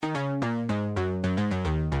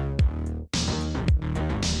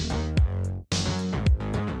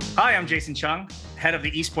Hi, I'm Jason Chung, head of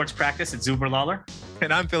the esports practice at Zuber Lawler.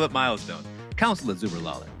 And I'm Philip Milestone, counsel at Zuber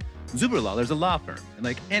Lawler. Zuber Lawler is a law firm, and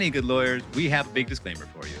like any good lawyers, we have a big disclaimer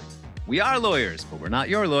for you. We are lawyers, but we're not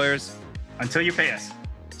your lawyers. Until you pay us.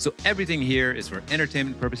 So everything here is for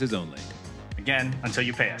entertainment purposes only. Again, until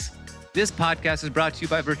you pay us. This podcast is brought to you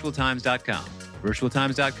by virtualtimes.com.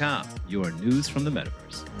 Virtualtimes.com, your news from the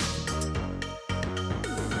metaverse.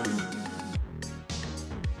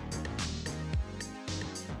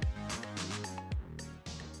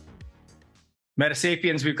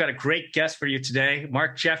 Metasapiens, we've got a great guest for you today,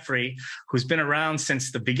 Mark Jeffrey, who's been around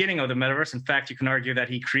since the beginning of the metaverse. In fact, you can argue that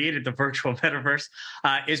he created the virtual metaverse,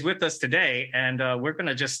 is with us today. And we're going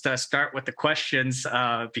to just start with the questions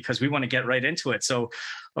because we want to get right into it. So,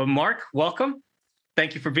 Mark, welcome.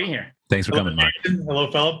 Thank you for being here. Thanks for coming, Mark. Hello,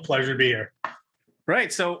 Philip. Pleasure to be here.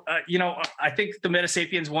 Right. So, I think the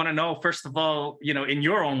Metasapiens want to know, first of all, in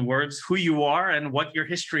your own words, who you are and what your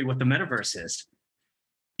history with the metaverse is.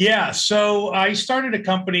 Yeah, so I started a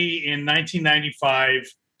company in 1995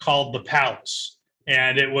 called The Palace,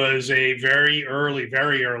 and it was a very early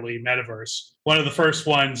metaverse. One of the first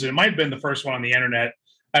ones, it might have been the first one on the internet.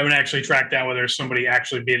 I haven't actually tracked down whether somebody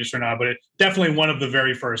actually beat us or not, but it definitely one of the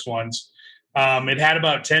very first ones. It had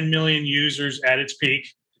about 10 million users at its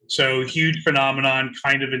peak, so huge phenomenon,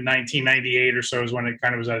 kind of in 1998 or so is when it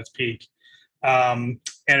kind of was at its peak. And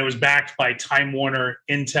it was backed by Time Warner,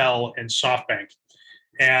 Intel, and SoftBank.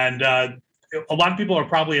 And a lot of people are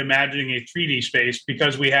probably imagining a 3D space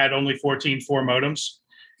because we had only 14.4 modems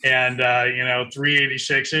and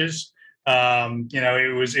 386s.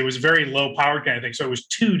 It was very low powered kind of thing. So it was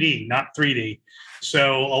 2D, not 3D.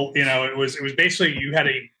 So it was basically you had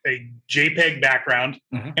a JPEG background,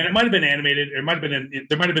 and it might have been animated. There might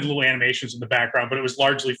have been little animations in the background, but it was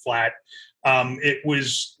largely flat. It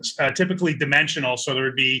was typically dimensional, so there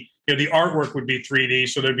would be the artwork would be 3D,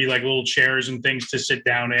 so there'd be like little chairs and things to sit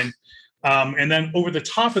down in, and then over the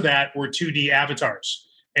top of that were 2D avatars,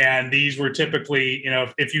 and these were typically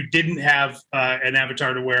if you didn't have an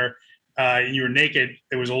avatar to wear and you were naked,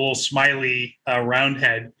 there was a little smiley round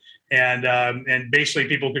head, and basically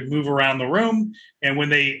people could move around the room, and when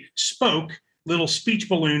they spoke, little speech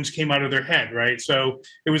balloons came out of their head, right? So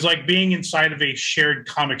it was like being inside of a shared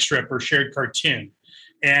comic strip or shared cartoon.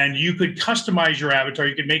 And you could customize your avatar.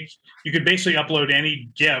 You could basically upload any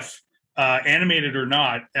GIF, animated or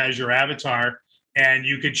not, as your avatar, and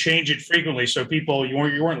you could change it frequently. So you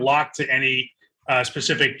weren't locked to any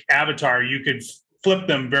specific avatar. You could flip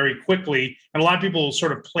them very quickly. And a lot of people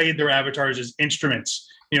sort of played their avatars as instruments,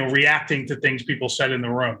 reacting to things people said in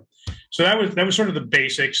the room. So that was sort of the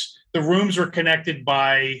basics. The rooms were connected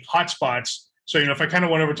by hotspots. So, if I kind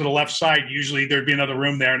of went over to the left side, usually there'd be another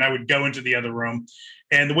room there and I would go into the other room.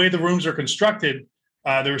 And the way the rooms are constructed,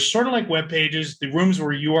 they're sort of like web pages. The rooms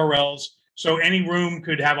were URLs. So any room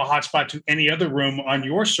could have a hotspot to any other room on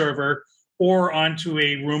your server or onto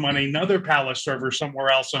a room on another Palace server somewhere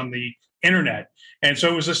else on the internet. And so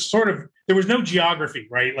it was there was no geography,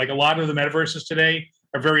 right? Like a lot of the metaverses today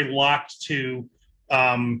are very locked to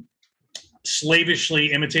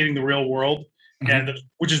slavishly imitating the real world, and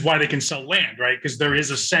which is why they can sell land, right? Because there is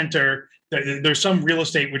a center, there's some real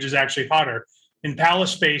estate which is actually hotter. In Palace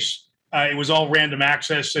space, it was all random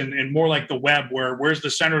access and more like the web, where's the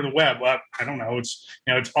center of the web? Well, I don't know. It's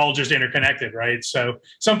it's all just interconnected, right? So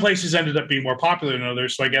some places ended up being more popular than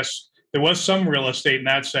others. So I guess there was some real estate in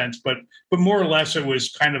that sense, but more or less it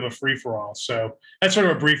was kind of a free for all. So that's sort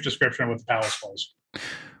of a brief description of what the Palace was.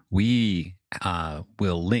 We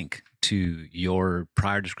will link to your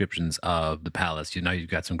prior descriptions of the Palace. You've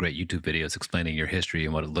got some great YouTube videos explaining your history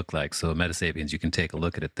and what it looked like. So Metasapiens, you can take a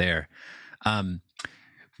look at it there.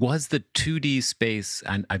 Was the 2D space,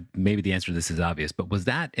 and maybe the answer to this is obvious, but was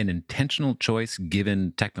that an intentional choice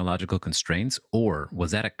given technological constraints, or was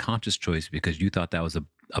that a conscious choice because you thought that was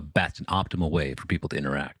a best and optimal way for people to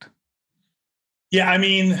interact? Yeah, I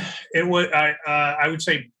mean, it would. I would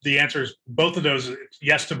say the answer is both of those.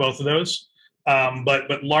 Yes to both of those,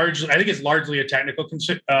 but largely, I think it's largely a technical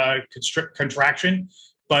contraction.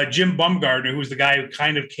 But Jim Baumgartner, who was the guy who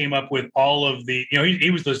kind of came up with all of the,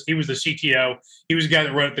 he was the CTO. He was the guy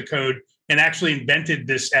that wrote the code and actually invented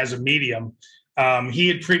this as a medium. He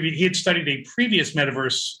had studied a previous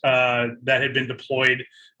metaverse that had been deployed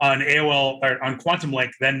on AOL or on Quantum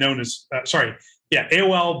Link, then known as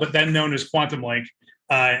AOL, but then known as Quantum Link,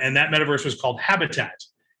 and that metaverse was called Habitat,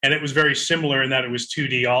 and it was very similar in that it was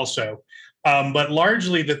 2D also. But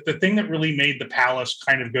largely, the thing that really made the Palace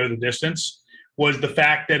kind of go the distance was the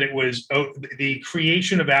fact that it was the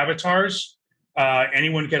creation of avatars.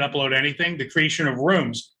 Anyone can upload anything. The creation of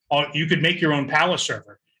rooms. You could make your own Palace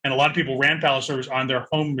server. And a lot of people ran Palace servers on their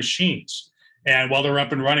home machines. And while they're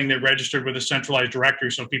up and running, they registered with a centralized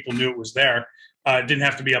directory so people knew it was there. It didn't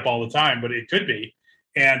have to be up all the time, but it could be.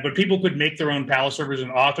 But people could make their own Palace servers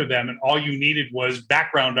and author them, and all you needed was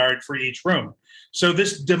background art for each room. So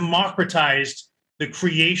this democratized the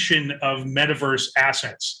creation of metaverse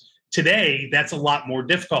assets. Today, that's a lot more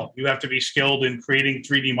difficult. You have to be skilled in creating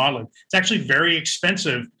 3D modeling. It's actually very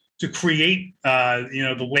expensive to create,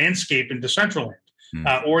 the landscape in Decentraland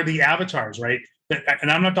or the avatars, right?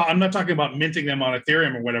 And I'm not talking about minting them on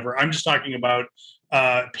Ethereum or whatever. I'm just talking about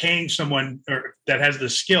paying someone that has the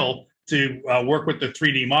skill to work with the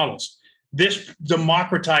 3D models. This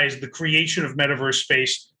democratized the creation of metaverse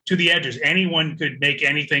space to the edges. Anyone could make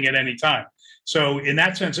anything at any time. So in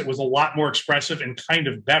that sense, it was a lot more expressive and kind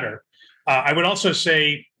of better. I would also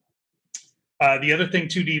say the other thing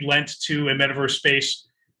 2D lent to a metaverse space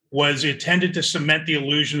was it tended to cement the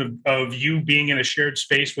illusion of you being in a shared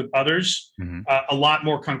space with others a lot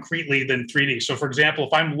more concretely than 3D. So for example,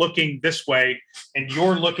 if I'm looking this way and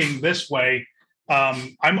you're looking this way,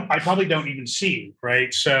 I probably don't even see you,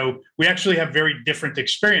 right? So we actually have very different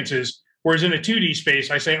experiences. Whereas in a 2D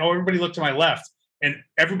space, I say, oh, everybody look to my left, and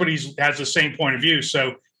everybody has the same point of view.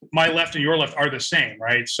 So my left and your left are the same,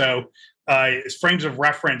 right? So it's frames of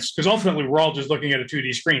reference, because ultimately we're all just looking at a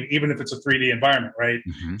 2D screen, even if it's a 3D environment, right?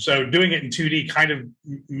 So doing it in 2D kind of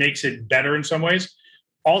makes it better in some ways.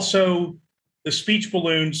 Also, the speech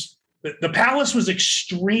balloons, the Palace was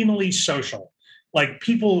extremely social. Like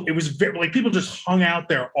people just hung out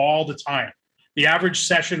there all the time. The average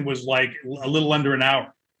session was like a little under an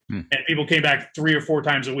hour, and people came back 3 or 4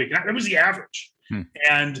 times a week. That was the average,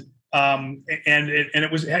 and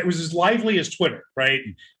it was as lively as Twitter, right?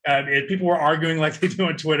 People were arguing like they do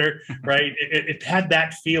on Twitter, right? It had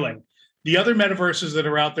that feeling. The other metaverses that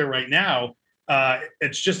are out there right now,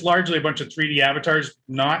 it's just largely a bunch of 3D avatars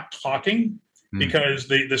not talking. Because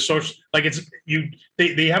the social, like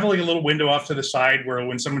they have like a little window off to the side where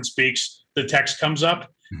when someone speaks, the text comes up,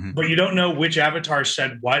 but you don't know which avatar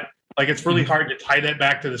said what. Like it's really hard to tie that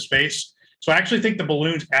back to the space. So I actually think the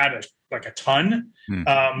balloons add a ton,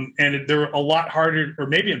 and they're a lot harder or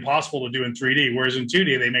maybe impossible to do in 3D, whereas in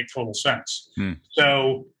 2D they make total sense.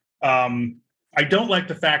 So I don't like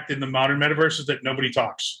the fact in the modern metaverses that nobody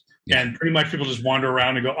talks, and pretty much people just wander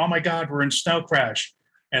around and go, "Oh my God, we're in Snow Crash."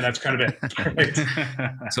 And that's kind of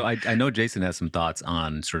it. So I know Jason has some thoughts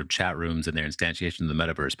on sort of chat rooms and their instantiation of the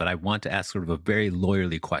metaverse, but I want to ask sort of a very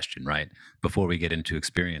lawyerly question, right, before we get into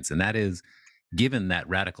experience. And that is, given that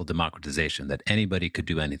radical democratization, that anybody could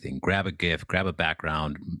do anything, grab a GIF, grab a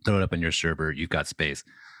background, throw it up on your server, you've got space.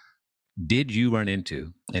 Did you run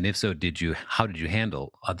into, and if so, how did you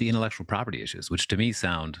handle the intellectual property issues, which to me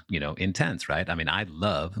sound, intense, right? I mean, I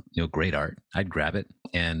love, great art. I'd grab it,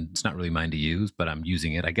 and it's not really mine to use, but I'm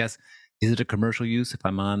using it. I guess, is it a commercial use if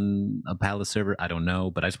I'm on a Palace server? I don't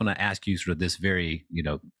know, but I just want to ask you sort of this very,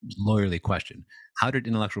 lawyerly question. How did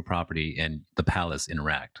intellectual property and the Palace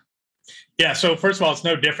interact? Yeah, so first of all, it's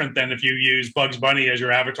no different than if you use Bugs Bunny as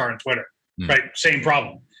your avatar on Twitter, right? Same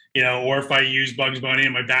problem. Or if I use Bugs Bunny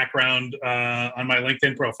in my background on my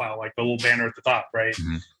LinkedIn profile, like the little banner at the top, right?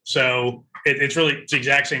 So it's the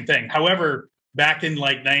exact same thing. However, back in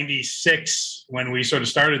like 96, when we sort of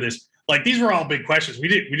started this, like these were all big questions. We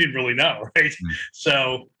didn't really know, right?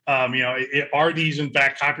 So, are these in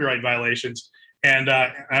fact copyright violations? And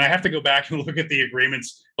I have to go back and look at the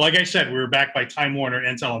agreements. Like I said, we were backed by Time Warner,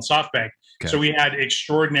 Intel, and SoftBank. Okay. So we had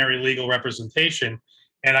extraordinary legal representation.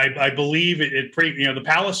 And I believe the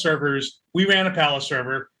Palace servers, we ran a Palace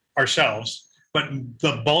server ourselves, but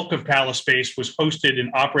the bulk of Palace space was hosted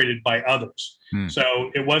and operated by others.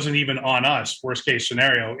 So it wasn't even on us, worst case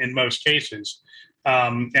scenario, in most cases.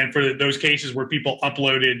 And for those cases where people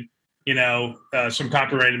uploaded, some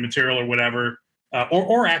copyrighted material or whatever,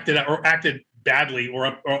 or acted badly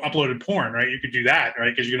or uploaded porn, right? You could do that,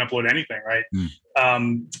 right? Because you can upload anything, right?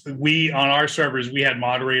 We, on our servers, we had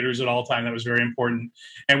moderators at all time. That was very important.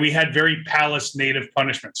 And we had very Palace native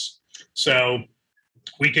punishments. So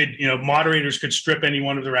we could, moderators could strip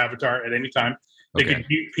anyone of their avatar at any time. They could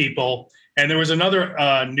mute people. And there was another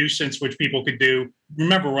nuisance which people could do.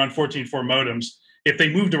 Remember, we're on 14.4 modems. If they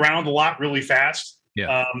moved around a lot really fast,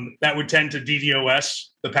 that would tend to DDoS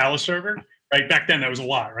the Palace server. Right, back then that was a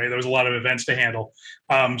lot, right? There was a lot of events to handle.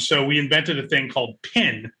 So we invented a thing called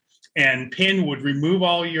PIN, and PIN would remove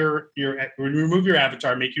all remove your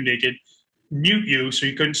avatar, make you naked, mute you so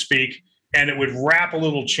you couldn't speak, and it would wrap a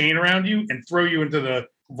little chain around you and throw you into the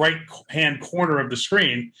right hand corner of the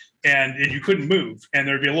screen, and you couldn't move. And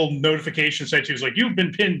there'd be a little notification saying to you, like, you've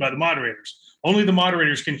been pinned by the moderators. only the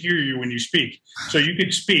moderators can hear you when you speak. So you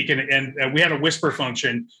could speak, and we had a whisper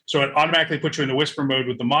function, so it automatically puts you in the whisper mode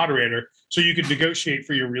with the moderator, so you could negotiate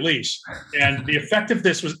for your release. And the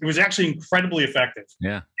effectiveness was actually incredibly effective.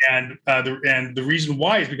 Yeah. And the reason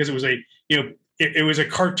why is because it was it was a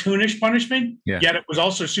cartoonish punishment, yet it was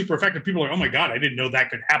also super effective. People are like, oh my God, I didn't know that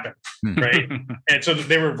could happen. Right. And so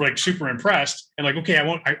they were like super impressed and like, okay,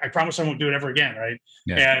 I promise I won't do it ever again. Right.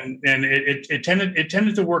 Yeah. And it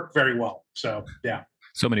tended to work very well. So, yeah.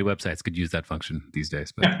 So many websites could use that function these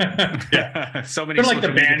days, but yeah. So many. They're like the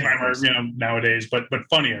Banhammer, nowadays, but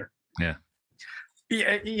funnier. Yeah.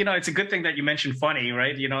 Yeah, it's a good thing that you mentioned funny,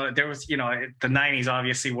 right? There was, the 90s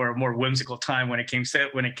obviously were a more whimsical time when it came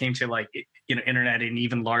to like, internet and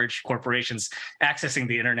even large corporations accessing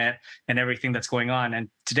the internet and everything that's going on. And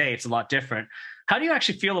today it's a lot different. How do you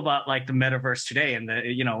actually feel about like the metaverse today? And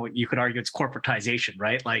you could argue it's corporatization,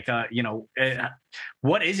 right? Like,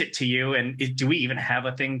 what is it to you? And do we even have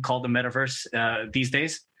a thing called the metaverse these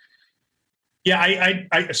days? Yeah,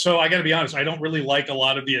 so I got to be honest. I don't really like a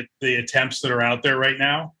lot of the attempts that are out there right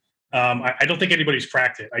now. I don't think anybody's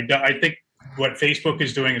cracked it. I think what Facebook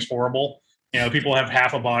is doing is horrible. People have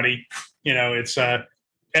half a body. It's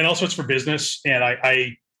and also it's for business.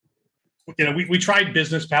 And we tried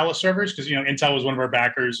business palace servers because Intel was one of our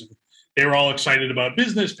backers, and they were all excited about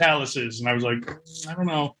business palaces, and I was like, I don't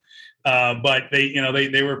know. But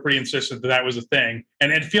they were pretty insistent that was a thing,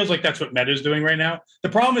 and it feels like that's what Meta is doing right now. The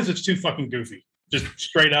problem is it's too fucking goofy, just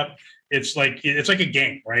straight up. It's like a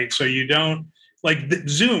game, right? So you don't like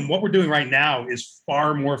Zoom. What we're doing right now is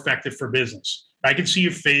far more effective for business. I can see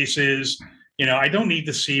your faces. I don't need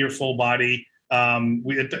to see your full body.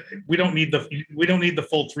 We don't need the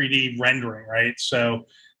full 3D rendering, right? So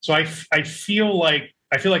I feel like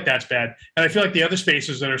that's bad, and I feel like the other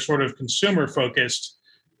spaces that are sort of consumer focused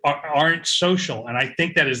aren't social. And I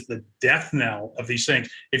think that is the death knell of these things.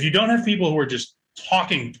 If you don't have people who are just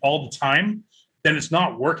talking all the time, then it's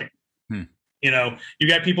not working. You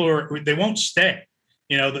got people they won't stay.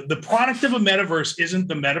 The product of a metaverse isn't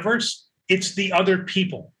the metaverse, it's the other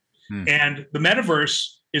people. And the metaverse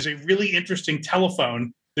is a really interesting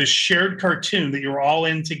telephone, this shared cartoon that you're all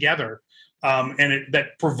in together. And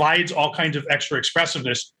that provides all kinds of extra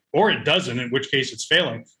expressiveness, or it doesn't, in which case it's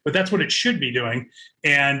failing. But that's what it should be doing.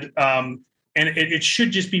 And it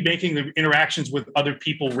should just be making the interactions with other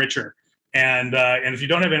people richer. And if you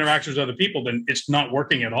don't have interactions with other people, then it's not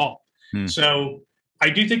working at all. So I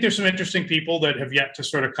do think there's some interesting people that have yet to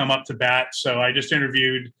sort of come up to bat. So I just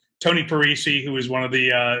interviewed Tony Parisi, who was one of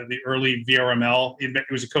the early VRML. He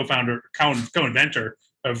was a co-inventor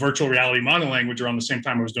of virtual reality model language around the same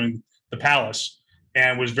time I was doing the Palace,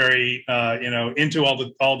 and was very into all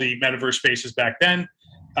the metaverse spaces back then.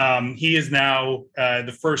 He is now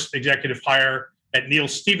the first executive hire at Neil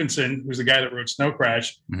Stephenson, who's the guy that wrote Snow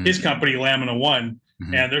Crash, his company Lamina One.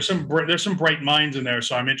 And there's some bright minds in there,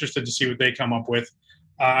 so I'm interested to see what they come up with.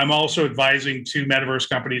 I'm also advising two metaverse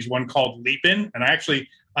companies, one called Leapin, and I actually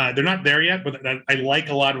they're not there yet, but I like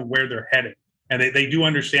a lot of where they're heading, and they do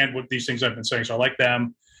understand what these things I've been saying, so I like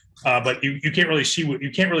them. But you can't really see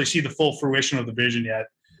the full fruition of the vision yet.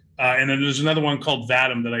 And then there's another one called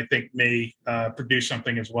Vadim that I think may produce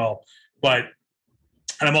something as well. And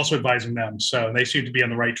I'm also advising them, so they seem to be on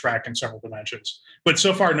the right track in several dimensions. But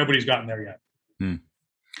so far, nobody's gotten there yet.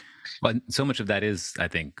 Well, so much of that is, I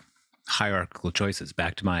think, hierarchical choices.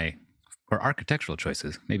 Or architectural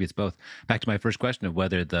choices. Maybe it's both. Back to my first question of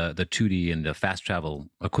whether the 2D and the fast travel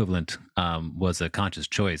equivalent was a conscious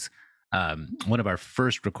choice. One of our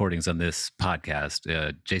first recordings on this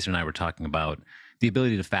podcast, Jason and I were talking about the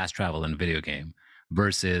ability to fast travel in a video game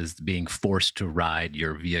versus being forced to ride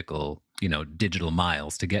your vehicle, digital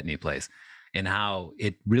miles to get any place, and how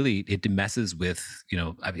it messes with,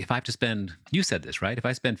 if I have to spend, you said this, right? If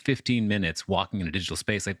I spend 15 minutes walking in a digital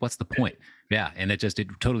space, like what's the point? Yeah. And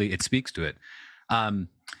it speaks to it. And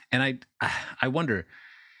I wonder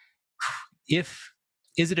is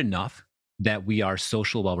it enough that we are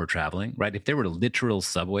social while we're traveling, right? If there were literal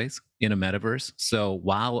subways in a metaverse, so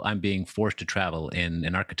while I'm being forced to travel in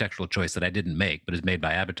an architectural choice that I didn't make, but is made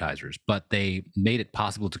by advertisers, but they made it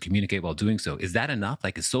possible to communicate while doing so, is that enough?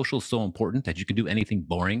 Like, is social so important that you can do anything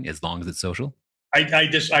boring as long as it's social? I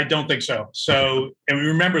don't think so. So, and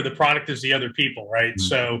remember, the product is the other people, right?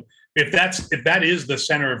 So if that is the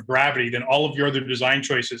center of gravity, then all of your other design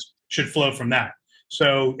choices should flow from that.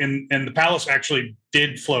 So, and the Palace actually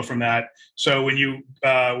did flow from that. So when you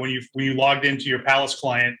logged into your Palace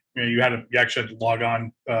client, you actually had to log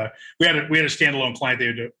on. We had a standalone client that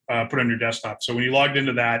you had to put on your desktop. So when you logged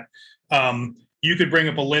into that, you could bring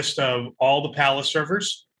up a list of all the Palace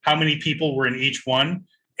servers, how many people were in each one,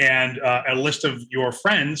 and a list of your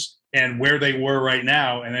friends and where they were right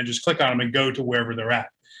now, and then just click on them and go to wherever they're at.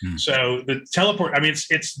 So the teleport, I mean,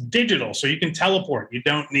 it's digital, so you can teleport. You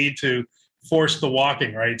don't need to force the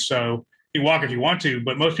walking, right? So you walk if you want to,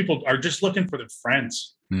 but most people are just looking for their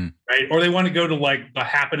friends, right? Or they want to go to like the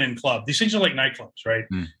happening club. These things are like nightclubs, right?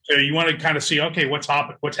 So you want to kind of see, okay, what's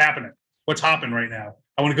happening? What's happening right now?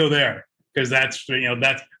 I want to go there because that's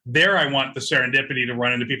there. I want the serendipity to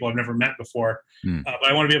run into people I've never met before, but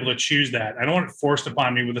I want to be able to choose that. I don't want it forced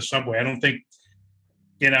upon me with a subway. I don't think.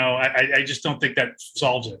 I just don't think that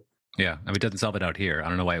solves it. Yeah, I mean, it doesn't solve it out here. I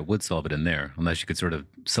don't know why it would solve it in there, unless you could sort of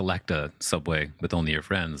select a subway with only your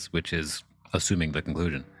friends, which is assuming the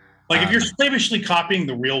conclusion. Like if you're slavishly copying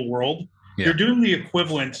the real world, you're doing the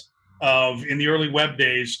equivalent of, in the early web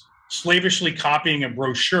days, slavishly copying a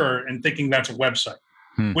brochure and thinking that's a website,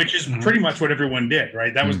 which is pretty much what everyone did,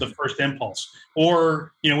 right? That was the first impulse.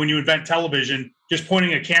 Or, when you invent television, just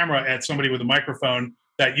pointing a camera at somebody with a microphone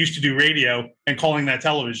that used to do radio and calling that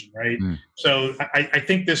television, right? So I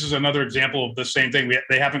think this is another example of the same thing.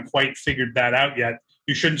 They haven't quite figured that out yet.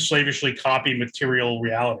 You shouldn't slavishly copy material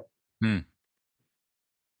reality.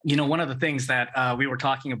 One of the things that we were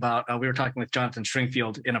talking about, we were talking with Jonathan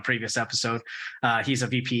Stringfield in a previous episode. He's a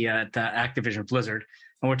VP at Activision Blizzard.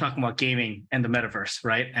 And we're talking about gaming and the metaverse,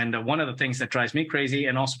 right? And one of the things that drives me crazy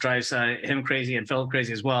and also drives him crazy and Phil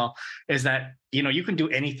crazy as well is that, you can do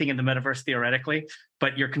anything in the metaverse theoretically,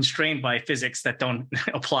 but you're constrained by physics that don't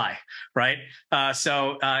apply, right?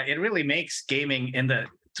 So it really makes gaming in the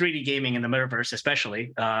 3D gaming in the metaverse,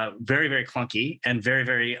 especially, very, very clunky and very,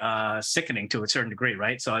 very sickening to a certain degree,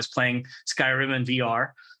 right? So I was playing Skyrim in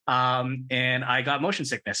VR and I got motion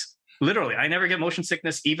sickness. Literally, I never get motion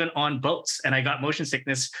sickness even on boats. And I got motion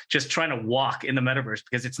sickness just trying to walk in the metaverse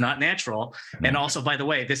because it's not natural. And also, by the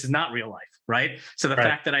way, this is not real life, right? So the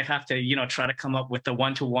fact that I have to, try to come up with the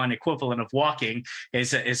one-to-one equivalent of walking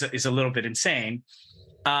is a little bit insane.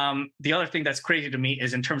 The other thing that's crazy to me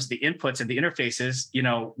is in terms of the inputs and the interfaces,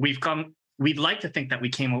 we'd like to think that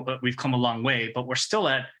we've come a long way, but we're still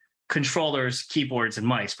at controllers, keyboards, and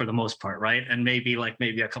mice for the most part, right? And maybe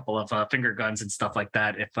a couple of finger guns and stuff like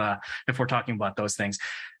that, if we're talking about those things.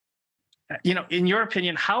 In your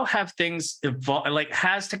opinion, how have things evolved? Like,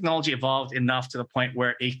 has technology evolved enough to the point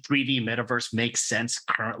where a 3D metaverse makes sense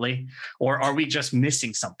currently, or are we just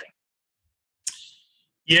missing something?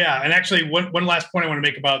 Yeah, and actually, one last point I want to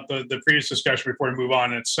make about the previous discussion before we move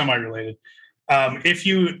on, and it's semi-related. If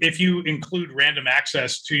you include random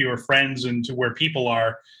access to your friends and to where people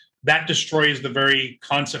are, that destroys the very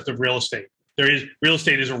concept of real estate. Real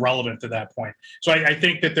estate is irrelevant to that point. So I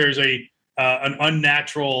think that there's an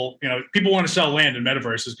unnatural, people want to sell land in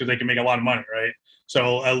metaverses because they can make a lot of money, right?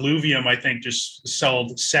 So Illuvium, I think, just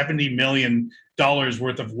sold $70 million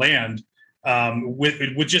worth of land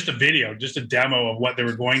with just a video, just a demo of what they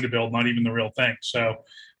were going to build, not even the real thing. So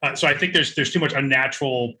I think there's too much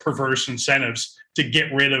unnatural, perverse incentives to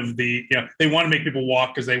get rid of they want to make people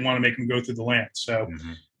walk because they want to make them go through the land. So.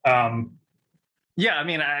 Yeah, I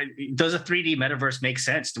mean, does a 3D metaverse make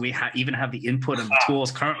sense? Do we even have the input and the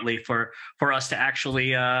tools currently for us to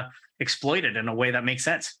actually exploit it in a way that makes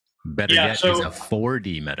sense? Better yet, is a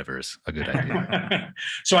 4D metaverse a good idea?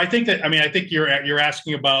 So I think you're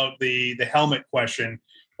asking about the helmet question,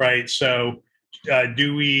 right? So should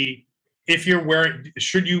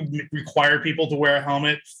you require people to wear a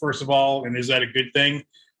helmet, first of all, and is that a good thing?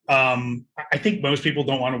 I think most people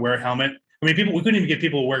don't want to wear a helmet. I mean, we couldn't even get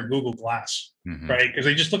people to wear Google Glass, right? Because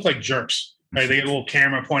they just look like jerks, right? They get a little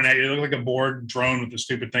camera pointed at you. They look like a bored drone with a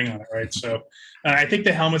stupid thing on it, right? So I think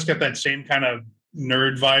the helmet's got that same kind of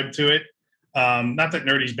nerd vibe to it. Not that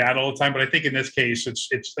nerdy's bad all the time, but I think in this case, it's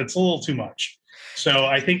a little too much. So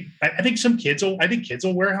I think kids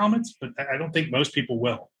will wear helmets, but I don't think most people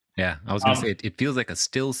will. Yeah, I was going to say, it feels like a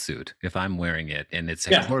still suit if I'm wearing it, and it's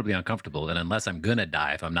horribly uncomfortable. And unless I'm going to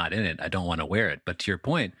die, if I'm not in it, I don't want to wear it. But to your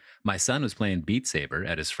point, my son was playing Beat Saber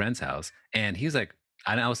at his friend's house, and he was like,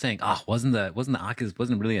 I was saying, wasn't the Oculus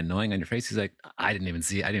wasn't really annoying on your face? He's like, I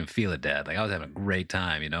didn't feel it, Dad. Like, I was having a great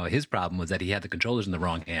time. His problem was that he had the controllers in the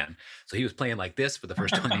wrong hand. So he was playing like this for the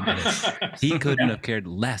first 20 minutes. He couldn't have cared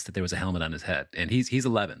less that there was a helmet on his head. And he's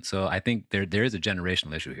 11. So I think there is a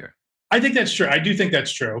generational issue here. I think that's true. I do think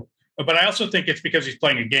that's true. But I also think it's because he's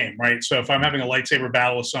playing a game, right? So if I'm having a lightsaber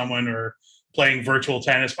battle with someone or playing virtual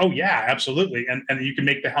tennis, oh yeah, absolutely. And you can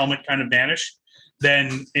make the helmet kind of vanish.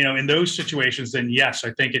 Then, in those situations, then yes,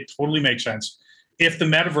 I think it totally makes sense. If the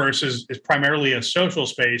metaverse is primarily a social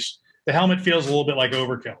space, the helmet feels a little bit like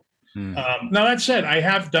overkill. Now that said, I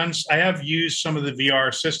have used some of the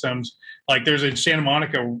VR systems. Like there's in Santa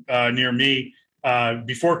Monica near me,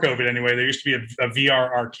 before COVID anyway, there used to be a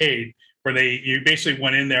VR arcade where you basically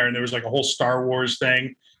went in there and there was like a whole Star Wars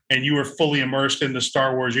thing, and you were fully immersed in the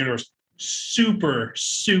Star Wars universe. Super,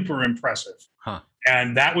 super impressive. Huh.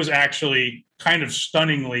 And that was actually kind of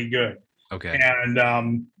stunningly good. Okay.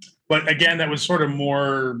 And but again, that was sort of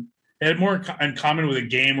more, it had more in common with a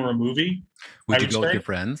game or a movie. Would you go with your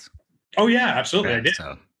friends? Oh yeah, absolutely. Okay, I did.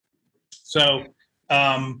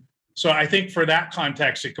 So I think for that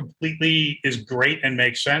context, it completely is great and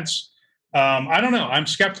makes sense. I don't know. I'm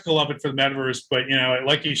skeptical of it for the metaverse, but you know,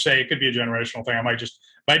 like you say, it could be a generational thing. I might just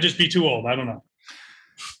be too old. I don't know.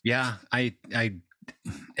 Yeah, I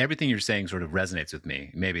everything you're saying sort of resonates with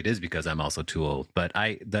me. Maybe it is because I'm also too old, but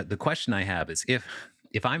the question I have is if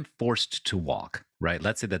I'm forced to walk, right?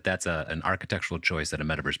 Let's say that's an architectural choice that a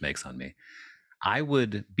metaverse makes on me. I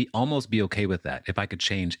would almost be okay with that if I could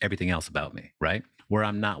change everything else about me, right? Where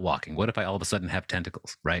I'm not walking. What if I all of a sudden have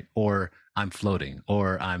tentacles, right? Or I'm floating,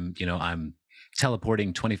 or I'm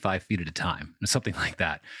teleporting 25 feet at a time, something like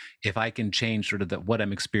that. If I can change sort of what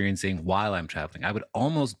I'm experiencing while I'm traveling, I would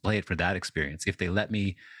almost play it for that experience if they let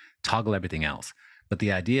me toggle everything else. But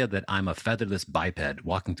the idea that I'm a featherless biped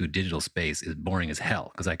walking through digital space is boring as hell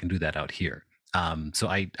because I can do that out here. So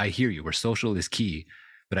I hear you, where social is key,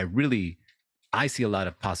 but I see a lot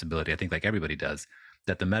of possibility, I think like everybody does,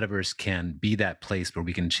 that the metaverse can be that place where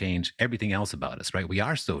we can change everything else about us, right? We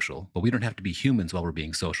are social, but we don't have to be humans while we're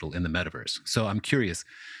being social in the metaverse. So I'm curious,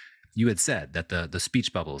 you had said that the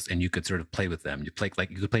speech bubbles, and you could sort of play with them. You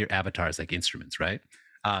could play your avatars like instruments, right?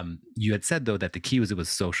 You had said though that the key was it was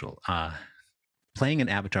social. Playing an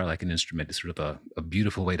avatar like an instrument is sort of a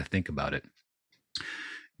beautiful way to think about it.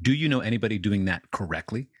 Do you know anybody doing that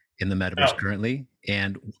correctly in the metaverse currently?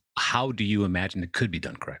 And how do you imagine it could be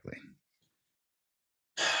done correctly?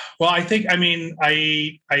 Well, I think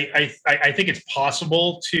it's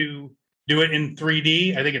possible to do it in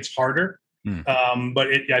 3D. I think it's harder, but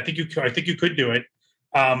I think you could do it.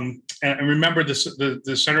 And remember,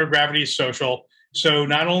 the center of gravity is social. So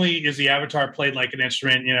not only is the avatar played like an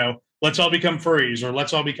instrument, let's all become furries or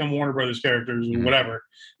let's all become Warner Brothers characters or whatever,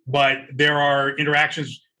 but there are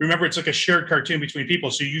interactions. Remember, it's like a shared cartoon between people.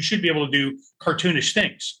 So you should be able to do cartoonish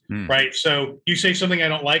things, right? So you say something I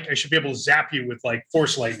don't like, I should be able to zap you with like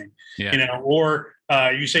force lightning, or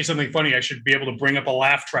you say something funny, I should be able to bring up a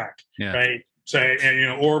laugh track, right? So,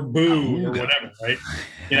 or boo or whatever, right?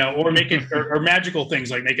 Or make it, or magical things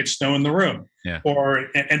like make it snow in the room,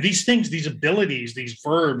 and these things, these abilities, these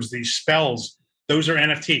verbs, these spells, those are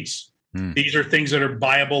NFTs. These are things that are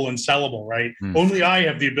buyable and sellable, right? Only I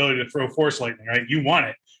have the ability to throw force lightning, right? You want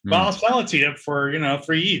it. But I'll sell it to you for,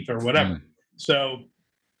 3 ETH or whatever. So,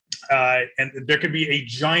 and there could be a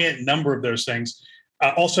giant number of those things.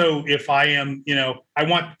 Also, if I am, I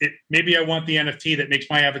want it, maybe I want the NFT that makes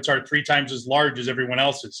my avatar 3 times as large as everyone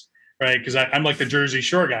else's, right? Because I'm like the Jersey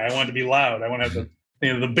Shore guy. I want to be loud. I want to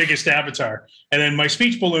have the biggest avatar. And then my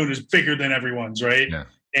speech balloon is bigger than everyone's, right? Yeah.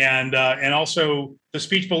 And also the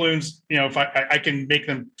speech balloons, if I can make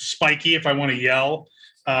them spiky if I want to yell,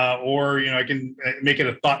 or I can make it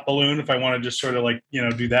a thought balloon if I want to just sort of like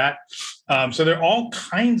do that. So there are all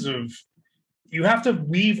kinds of, you have to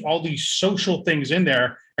weave all these social things in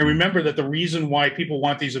there, and remember that the reason why people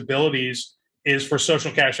want these abilities is for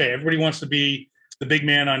social cachet. Everybody wants to be the big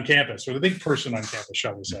man on campus or the big person on campus,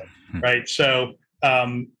 shall we say, right? So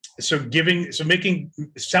selling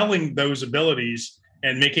those abilities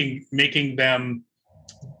and making them,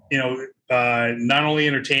 not only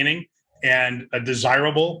entertaining and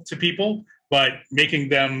desirable to people, but making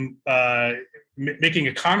them making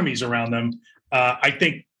economies around them. I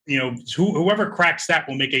think whoever cracks that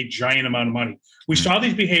will make a giant amount of money. We saw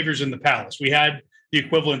these behaviors in the palace. We had the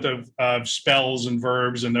equivalent of spells and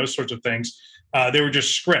verbs and those sorts of things. They were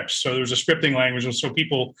just scripts. So there was a scripting language, and so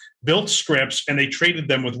people built scripts and they traded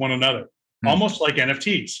them with one another, almost like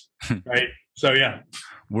NFTs, right? So, yeah.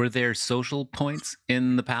 Were there social points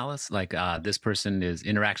in the palace? Like this person is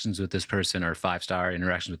interactions with this person are 5-star,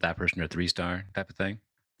 interactions with that person are 3-star type of thing?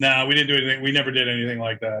 No, we didn't do anything. We never did anything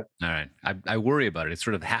like that. All right. I worry about it. It's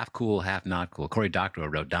sort of half cool, half not cool. Cory Doctorow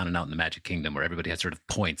wrote Down and Out in the Magic Kingdom, where everybody has sort of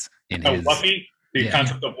points in his... Wuffy? The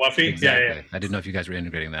concept of Wuffy? Exactly. Yeah. I didn't know if you guys were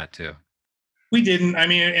integrating that too. We didn't. I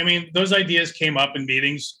mean, those ideas came up in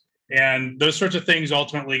meetings, and those sorts of things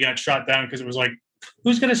ultimately got shot down because it was like,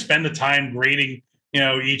 who's going to spend the time grading,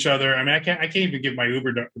 each other? I mean, I can't even give my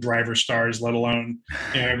Uber driver stars, let alone,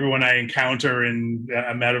 everyone I encounter in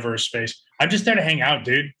a metaverse space. I'm just there to hang out,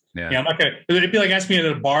 dude. Yeah. I'm not gonna. It'd be like asking me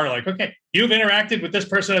at a bar, like, okay, you've interacted with this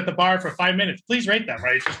person at the bar for 5 minutes. Please rate them,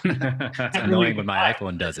 right? It's annoying when my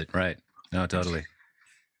iPhone does it, right? No, totally.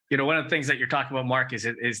 one of the things that you're talking about, Mark, is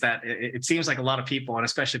that it seems like a lot of people, and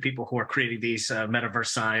especially people who are creating these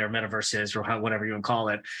metaversi or metaverses or whatever you want to call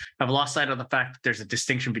it, have lost sight of the fact that there's a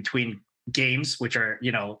distinction between games, which are,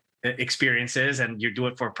 experiences, and you do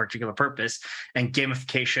it for a particular purpose, and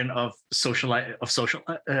gamification of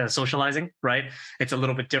socializing, right? It's a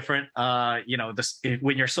little bit different.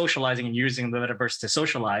 When you're socializing and using the metaverse to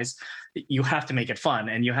socialize, you have to make it fun,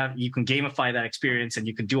 and you can gamify that experience, and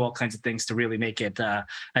you can do all kinds of things to really make it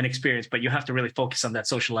an experience. But you have to really focus on that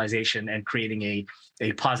socialization and creating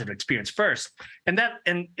a positive experience first. And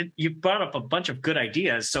you brought up a bunch of good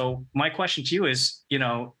ideas. So my question to you is,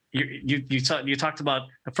 you talked about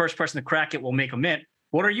the first person to crack it will make a mint.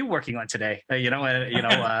 What are you working on today? Yeah, like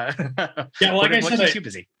I said, too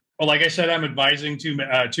busy. Well, like I said, I'm advising two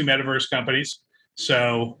metaverse companies.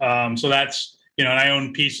 So that's, and I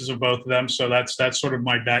own pieces of both of them. So that's sort of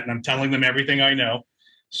my bet, and I'm telling them everything I know.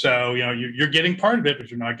 So you're getting part of it,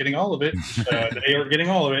 but you're not getting all of it. They are getting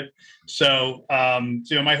all of it. So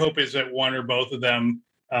my hope is that one or both of them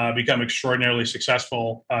become extraordinarily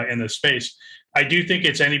successful in this space. I do think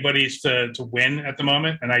it's anybody's to win at the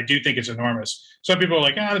moment, and I do think it's enormous. Some people are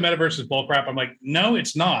like, the metaverse is bullcrap. I'm like, no,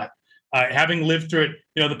 it's not. Having lived through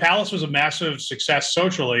it, the Palace was a massive success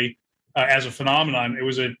socially as a phenomenon. It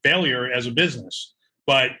was a failure as a business.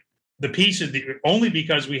 But the piece is only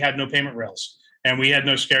because we had no payment rails and we had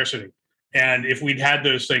no scarcity. And if we'd had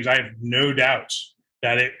those things, I have no doubts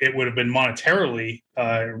that it would have been monetarily,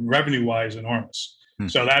 revenue-wise, enormous.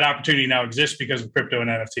 So that opportunity now exists because of crypto and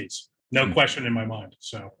NFTs. No question in my mind.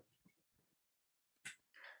 So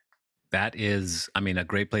that is, a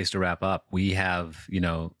great place to wrap up. We have,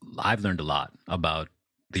 I've learned a lot about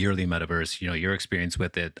the early metaverse, your experience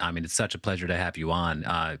with it. It's such a pleasure to have you on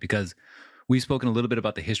because we've spoken a little bit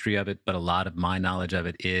about the history of it, but a lot of my knowledge of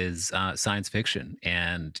it is science fiction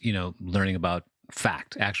and, learning about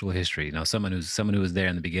fact, actual history. Someone who was there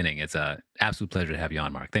in the beginning. It's an absolute pleasure to have you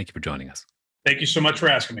on, Mark. Thank you for joining us. Thank you so much for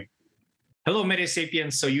asking me. Hello,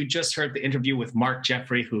 Metasapiens. So you just heard the interview with Mark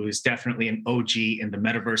Jeffrey, who is definitely an OG in the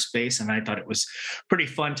metaverse space. And I thought it was pretty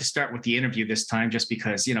fun to start with the interview this time, just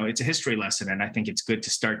because, it's a history lesson. And I think it's good to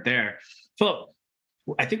start there. Philip,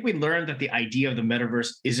 I think we learned that the idea of the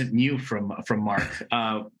metaverse isn't new from Mark.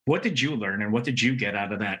 What did you learn, and what did you get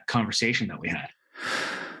out of that conversation that we had?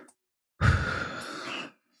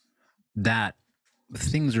 That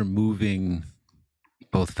things are moving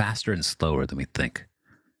both faster and slower than we think.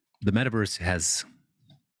 The metaverse has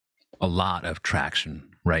a lot of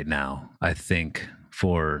traction right now, I think,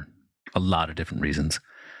 for a lot of different reasons.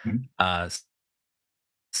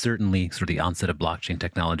 Certainly, sort of the onset of blockchain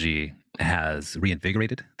technology has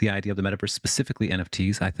reinvigorated the idea of the metaverse, specifically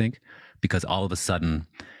NFTs, I think, because all of a sudden,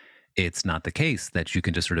 it's not the case that you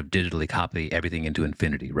can just sort of digitally copy everything into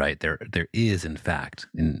infinity, right? There is, in fact,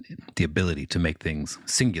 the ability to make things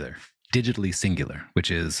singular, digitally singular,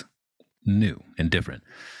 which is new and different.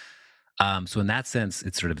 So in that sense,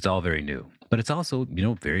 it's all very new, but it's also,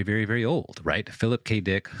 very, very, very old, right? Philip K.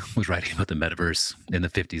 Dick was writing about the metaverse in the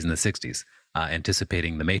 50s and the 60s,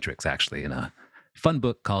 anticipating the Matrix, actually, in a fun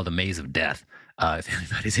book called A Maze of Death, if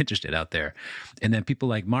anybody's interested out there. And then people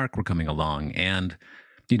like Mark were coming along and,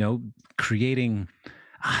 creating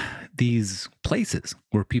these places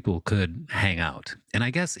where people could hang out. And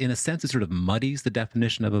I guess in a sense, it sort of muddies the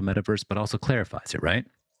definition of a metaverse, but also clarifies it, right?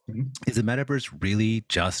 Is a metaverse really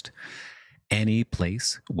just any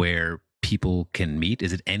place where people can meet?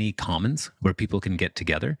 Is it any commons where people can get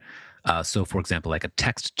together? So, for example, like a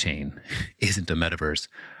text chain isn't a metaverse,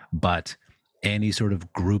 but any sort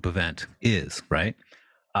of group event is, right?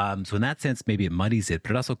 So in that sense, maybe it muddies it,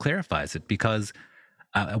 but it also clarifies it because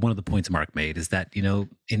one of the points Mark made is that,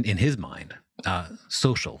 in his mind,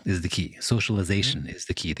 social is the key. Socialization is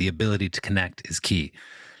the key. The ability to connect is key.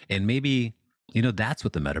 And maybe that's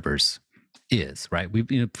what the metaverse is, right?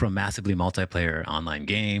 We've, from massively multiplayer online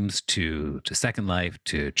games to Second Life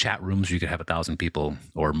to chat rooms where you could have 1,000 people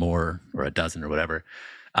or more or a dozen or whatever.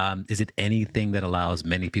 Is it anything that allows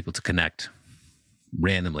many people to connect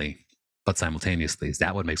randomly but simultaneously? Is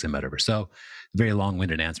that what makes a metaverse? So, very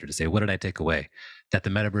long-winded answer to say, what did I take away? That the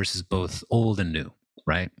metaverse is both old and new,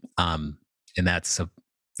 right? And that's a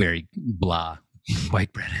very blah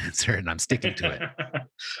white bread answer, and I'm sticking to it.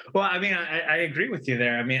 Well, I agree with you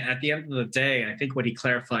there. At the end of the day, I think what he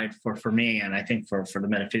clarified for me, and I think for the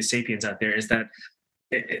Metasapiens out there, is that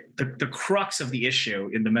the crux of the issue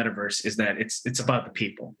in the metaverse is that it's about the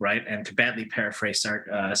people, right? And to badly paraphrase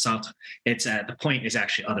Salt, it's the point is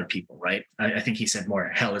actually other people, right? I think he said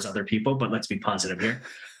more hell is other people, but let's be positive here,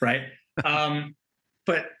 right?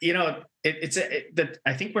 but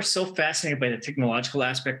I think we're so fascinated by the technological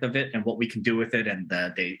aspect of it and what we can do with it, and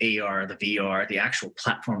the AR, the VR, the actual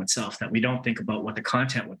platform itself, that we don't think about what the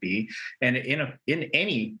content would be. And in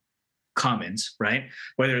any commons, right?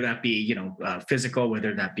 Whether that be physical,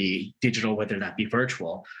 whether that be digital, whether that be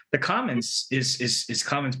virtual, the commons is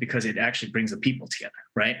commons because it actually brings the people together,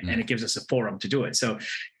 right? And it gives us a forum to do it. So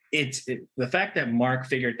the fact that Mark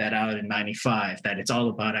figured that out in '95, that it's all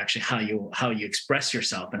about actually how you express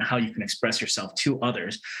yourself and how you can express yourself to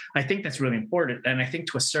others. I think that's really important, and I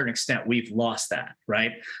think to a certain extent we've lost that,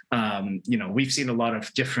 right? We've seen a lot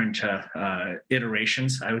of different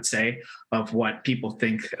iterations, I would say, of what people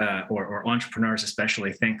think, or entrepreneurs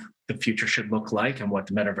especially think the future should look like and what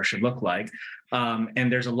the metaverse should look like.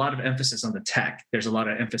 And there's a lot of emphasis on the tech. There's a lot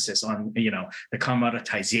of emphasis on, the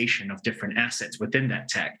commoditization of different assets within that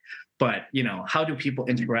tech. But, how do people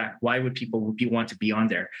interact? Why would people want to be on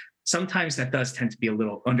there? Sometimes that does tend to be a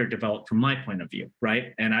little underdeveloped from my point of view,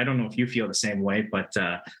 right? And I don't know if you feel the same way, but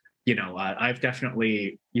I've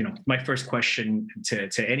definitely, my first question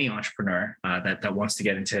to any entrepreneur that wants to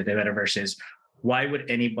get into the metaverse is, why would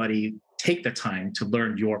anybody take the time to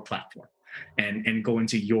learn your platform and go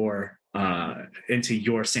into your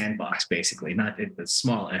sandbox, basically, not the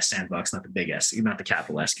small S sandbox, not the big S, not the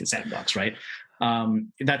capital S sandbox, right?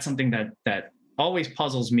 That's something that always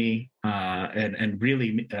puzzles me and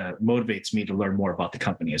really motivates me to learn more about the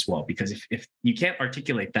company as well. Because if you can't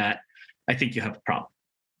articulate that, I think you have a problem.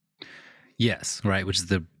 Yes, right, which is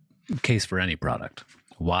the case for any product.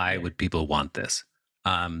 Why would people want this?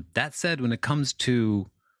 That said, when it comes to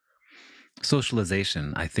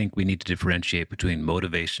socialization, I think we need to differentiate between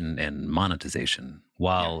motivation and monetization.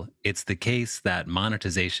 While it's the case that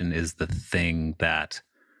monetization is the thing that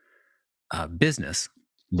business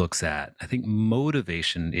looks at, I think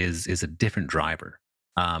motivation is a different driver.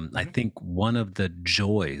 I think one of the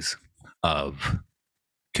joys of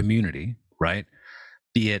community, right,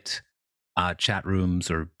 be it chat rooms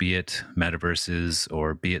or be it metaverses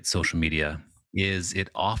or be it social media, is it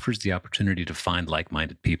offers the opportunity to find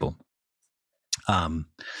like-minded people.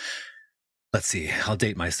 Let's see, I'll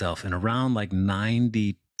date myself. In around like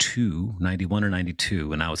 92, 91 or 92,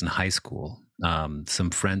 when I was in high school, some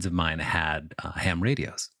friends of mine had ham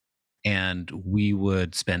radios, and we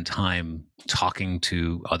would spend time talking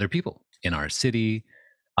to other people in our city,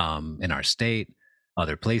 in our state,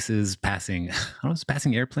 other places, passing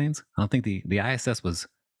airplanes. I don't think the ISS was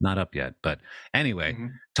not up yet, but anyway,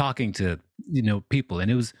 talking to people,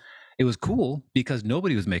 and it was cool because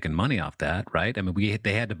nobody was making money off that, right? I mean,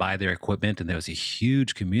 they had to buy their equipment, and there was a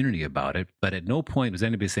huge community about it. But at no point was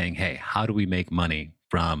anybody saying, "Hey, how do we make money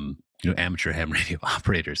from amateur ham radio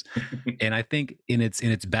operators?" And I think in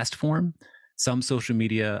its best form, some social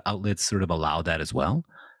media outlets sort of allow that as well,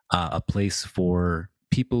 a place for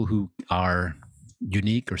people who are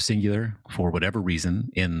unique or singular for whatever reason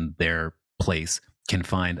in their place can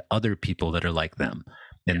find other people that are like them,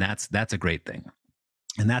 and that's a great thing.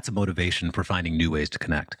 And that's a motivation for finding new ways to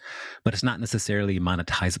connect, but it's not necessarily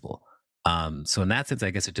monetizable. So in that sense,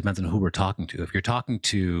 I guess it depends on who we're talking to. If you're talking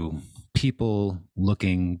to people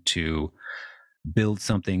looking to build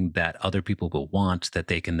something that other people will want, that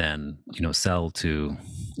they can then, sell to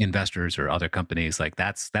investors or other companies, like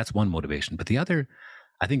that's one motivation. But the other,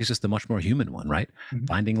 I think, is just a much more human one, right? Mm-hmm.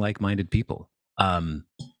 Finding like-minded people.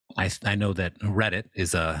 I know that Reddit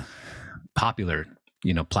is a popular,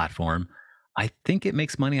 platform. I think it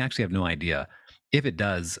makes money. I actually have no idea if it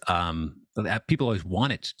does. People always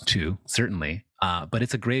want it to, certainly, but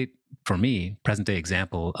it's a great, for me, present day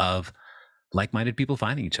example of like-minded people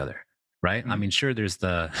finding each other, right? Mm-hmm. I mean, sure, there's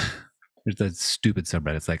the stupid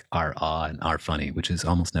subreddits like r/aw and r/funny, which is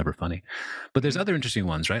almost never funny, but there's other interesting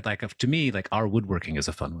ones, right? Like, to me, like r/woodworking is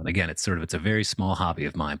a fun one. Again, it's a very small hobby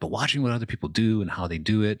of mine, but watching what other people do and how they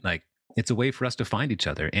do it, like, it's a way for us to find each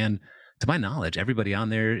other. And to my knowledge, everybody on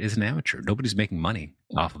there is an amateur. Nobody's making money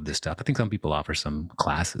off of this stuff. I think some people offer some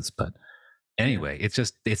classes, but anyway, it's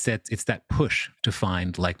that push to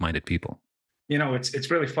find like-minded people.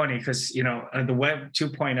 It's really funny because, the Web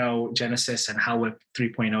 2.0 genesis and how Web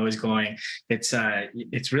 3.0 is going,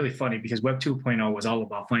 it's really funny because Web 2.0 was all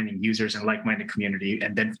about finding users and like-minded community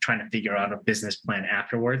and then trying to figure out a business plan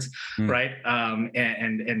afterwards, right?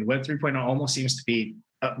 And Web 3.0 almost seems to be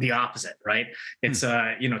the opposite, right? It's,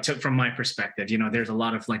 from my perspective, there's a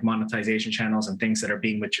lot of like monetization channels and things that are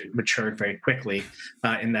being matured very quickly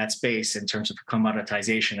in that space in terms of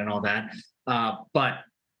commoditization and all that. But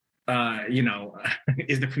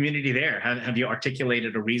is the community there? Have you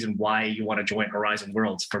articulated a reason why you want to join Horizon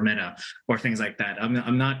Worlds for Meta or things like that?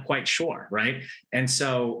 I'm not quite sure, right? And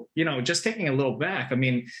so, just taking a little back, I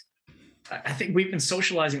mean, I think we've been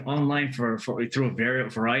socializing online for through a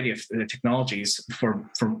variety of technologies for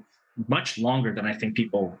much longer than I think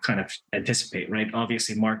people kind of anticipate, right?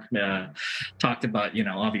 Obviously, Mark talked about,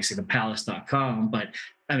 obviously the palace.com, but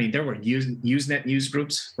I mean, there were Usenet news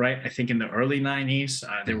groups, right? I think in the early 90s,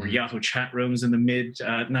 there were Yahoo chat rooms in the mid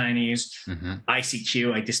 90s.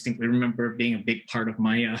 ICQ, I distinctly remember being a big part of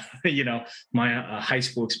my, my high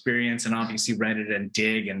school experience, and obviously Reddit and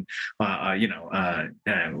Dig and,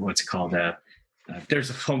 what's it called?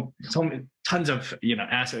 There's tons of,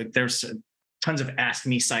 there's tons of Ask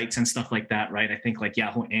Me sites and stuff like that, right? I think like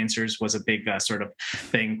Yahoo Answers was a big sort of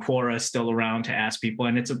thing. Quora is still around to ask people,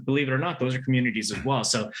 and believe it or not, those are communities as well.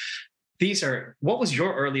 So what was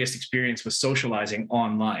your earliest experience with socializing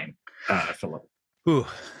online, Philip?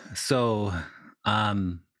 So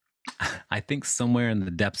I think somewhere in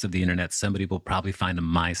the depths of the internet, somebody will probably find a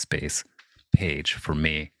MySpace page for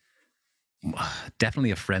me.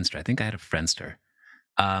 Definitely a Friendster. I think I had a Friendster.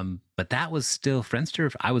 But that was still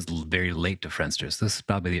Friendster. I was very late to Friendster. So this is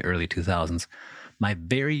probably the early 2000s. My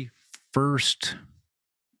very first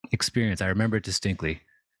experience, I remember it distinctly.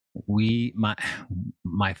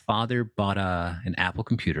 My father bought an Apple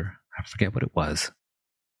computer. I forget what it was.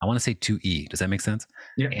 I want to say 2E. Does that make sense?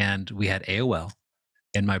 Yeah. And we had AOL,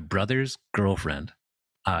 and my brother's girlfriend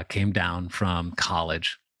came down from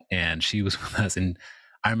college, and she was with us. And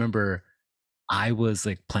I remember I was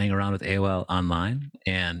like playing around with AOL online,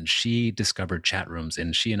 and she discovered chat rooms,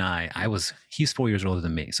 and she and he's 4 years older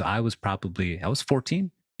than me. So I was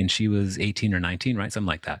 14 and she was 18 or 19, right? Something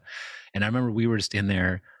like that. And I remember we were just in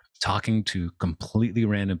there talking to completely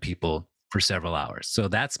random people for several hours. So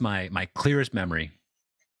that's my clearest memory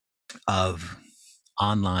of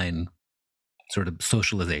online sort of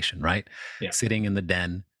socialization, right? Yeah. Sitting in the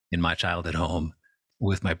den in my childhood home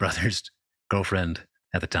with my brother's girlfriend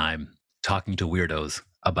at the time, talking to weirdos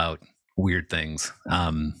about weird things.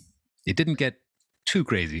 It didn't get too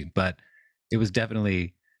crazy, but it was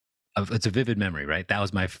definitely it's a vivid memory, right? That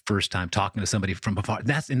was my first time talking to somebody from afar.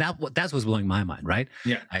 That's what's blowing my mind, right?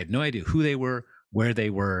 Yeah, I had no idea who they were, where they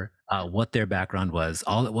were, what their background was.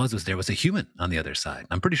 All it was there was a human on the other side.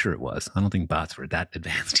 I'm pretty sure it was. I don't think bots were that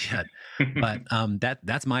advanced yet, but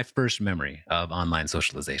that's my first memory of online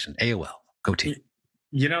socialization. AOL, go team.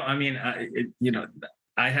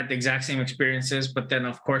 I had the exact same experiences, but then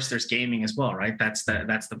of course there's gaming as well, right? That's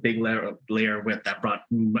the big layer with that brought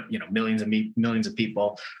millions of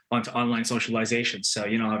people onto online socialization. So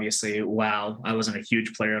obviously, WoW, I wasn't a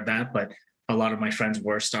huge player of that, but a lot of my friends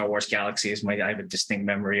were. Star Wars Galaxies. I have a distinct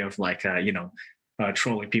memory of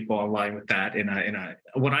trolling people online with that in a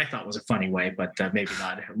what I thought was a funny way, but maybe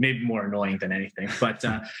not, maybe more annoying than anything. But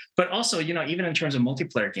also, even in terms of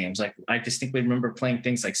multiplayer games, like I distinctly remember playing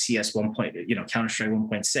things like CS Counter-Strike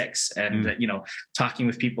 1.6, and talking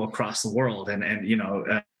with people across the world, and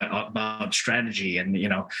about strategy, and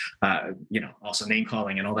also name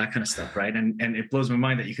calling and all that kind of stuff, right? And it blows my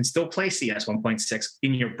mind that you can still play CS 1.6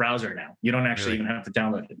 in your browser now. You don't actually even have to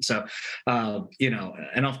download it. So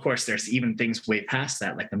and of course there's even things way past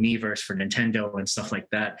that, like the Miiverse for Nintendo and stuff like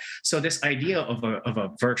that. So this idea of a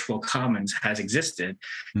virtual commons has existed,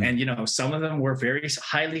 and some of them were very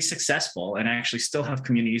highly successful and actually still have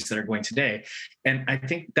communities that are going today. And I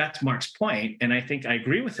think that's Mark's point, and I think I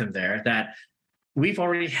agree with him there that we've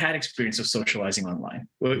already had experience of socializing online.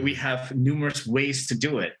 We have numerous ways to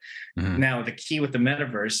do it. Now, the key with the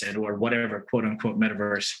metaverse or whatever quote unquote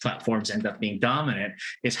metaverse platforms end up being dominant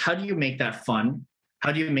is, how do you make that fun?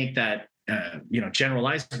 How do you make that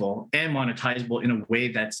generalizable and monetizable in a way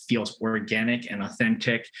that feels organic and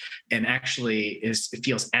authentic, and actually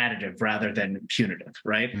feels additive rather than punitive,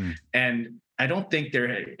 right? And I don't think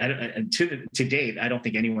to date, I don't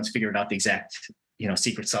think anyone's figured out the exact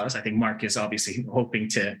secret sauce. I think Mark is obviously hoping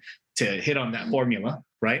to hit on that formula,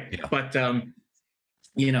 right? Yeah. But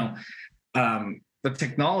the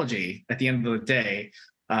technology at the end of the day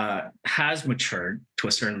has matured to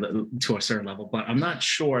a certain level, but I'm not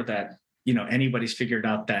sure that anybody's figured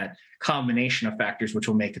out that combination of factors which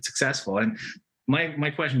will make it successful. And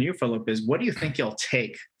my question to you, Philip, is what do you think it'll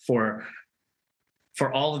take for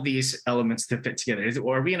all of these elements to fit together?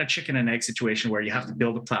 Or are we in a chicken and egg situation where you have to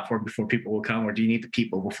build a platform before people will come, or do you need the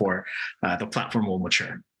people before the platform will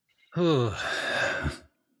mature? I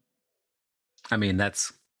mean,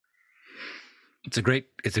 it's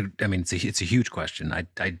a huge question. I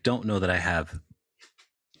don't know that I have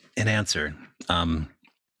an answer.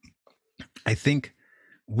 I think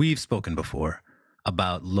we've spoken before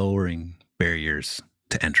about lowering barriers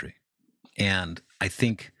to entry. And I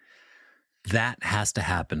think that has to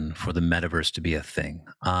happen for the metaverse to be a thing.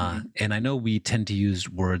 And I know we tend to use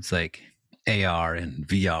words like AR and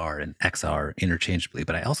VR and XR interchangeably,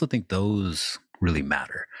 but I also think those really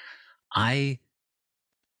matter. I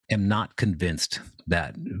am not convinced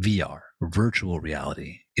that VR, virtual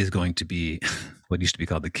reality, is going to be what used to be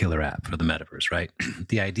called the killer app for the metaverse, right?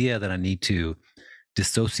 The idea that I need to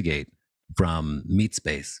dissociate from meat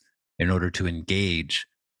space in order to engage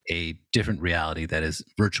a different reality that is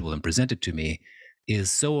virtual and presented to me is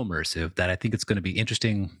so immersive that I think it's going to be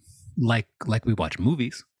interesting, like we watch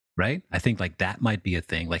movies, right? I think like that might be a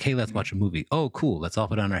thing. Like, hey, let's watch a movie. Oh, cool. Let's all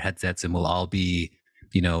put on our headsets and we'll all be,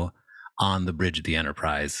 on the bridge of the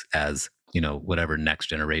Enterprise as, whatever next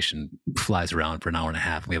generation flies around for an hour and a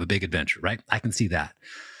half. And we have a big adventure, right? I can see that.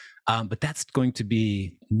 But that's going to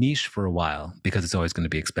be niche for a while because it's always going to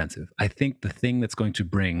be expensive. I think the thing that's going to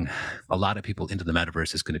bring a lot of people into the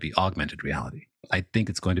metaverse is going to be augmented reality. I think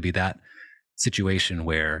it's going to be that situation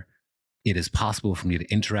where it is possible for me to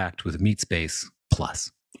interact with meat space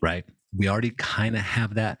plus, right? We already kind of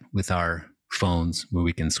have that with our phones where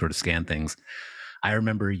we can sort of scan things. I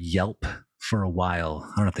remember Yelp for a while.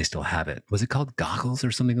 I don't know if they still have it. Was it called Goggles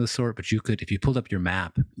or something of the sort? But you could, if you pulled up your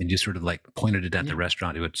map and you sort of like pointed it at the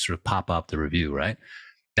restaurant, it would sort of pop up the review, right?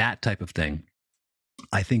 That type of thing,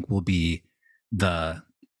 I think, will be the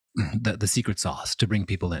secret sauce to bring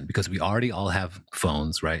people in, because we already all have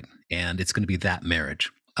phones, right? And it's going to be that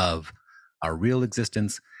marriage of our real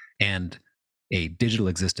existence and a digital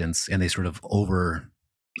existence, and they sort of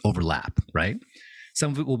overlap, right?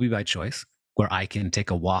 Some of it will be by choice, where I can take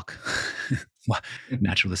a walk.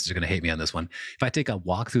 Naturalists are going to hate me on this one. If I take a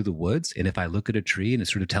walk through the woods and if I look at a tree and it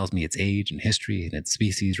sort of tells me its age and history and its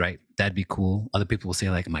species, right? That'd be cool. Other people will say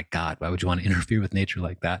like, my God, why would you want to interfere with nature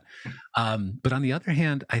like that? But on the other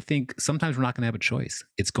hand, I think sometimes we're not going to have a choice.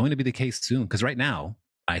 It's going to be the case soon. Because right now,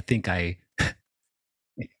 I think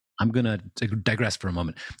I'm going to digress for a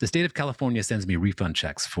moment. The state of California sends me refund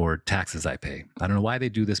checks for taxes I pay. I don't know why they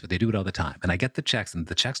do this, but they do it all the time. And I get the checks, and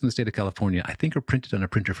the checks from the state of California, I think, are printed on a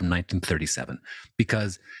printer from 1937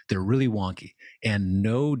 because they're really wonky. And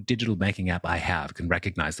no digital banking app I have can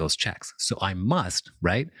recognize those checks. So I must,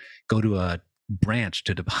 right, go to a branch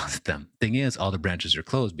to deposit them. Thing is, all the branches are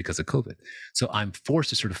closed because of COVID. So I'm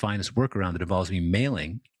forced to sort of find this workaround that involves me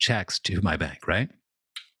mailing checks to my bank, right?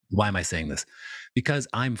 Why am I saying this? Because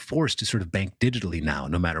I'm forced to sort of bank digitally now,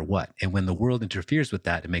 no matter what. And when the world interferes with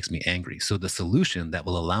that, it makes me angry. So the solution that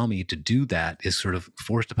will allow me to do that is sort of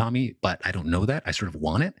forced upon me, but I don't know that. I sort of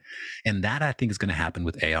want it. And that, I think, is going to happen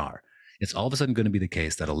with AR. It's all of a sudden going to be the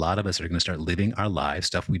case that a lot of us are going to start living our lives,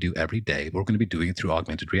 stuff we do every day, but we're going to be doing it through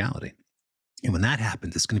augmented reality. And when that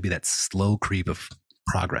happens, it's going to be that slow creep of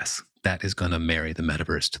progress that is going to marry the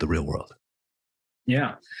metaverse to the real world.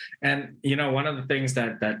 Yeah. And, one of the things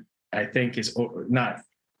that I think is not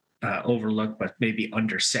overlooked, but maybe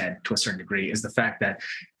undersaid to a certain degree, is the fact that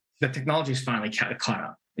the technology is finally caught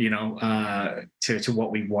up, to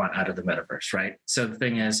what we want out of the metaverse, right? So the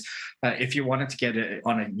thing is, if you wanted to get it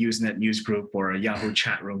on a Usenet news group or a Yahoo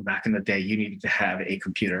chat room back in the day, you needed to have a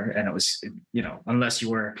computer, and it was, unless you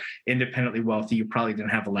were independently wealthy, you probably didn't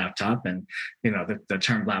have a laptop, and the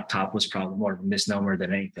term laptop was probably more of a misnomer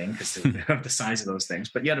than anything because of the size of those things.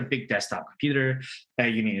 But you had a big desktop computer.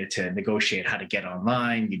 You needed to negotiate how to get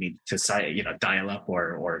online. You needed to dial up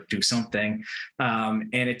or do something,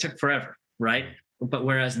 and it took forever, right? But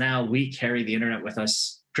whereas now we carry the internet with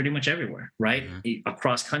us pretty much everywhere, right? Mm-hmm.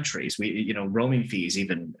 Across countries, we, roaming fees,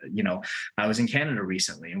 even, I was in Canada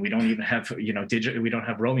recently, and we don't even have, we don't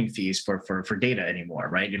have roaming fees for data anymore,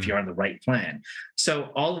 right? Mm-hmm. If you're on the right plan.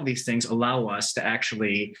 So all of these things allow us to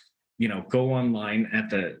actually, go online at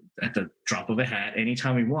the drop of a hat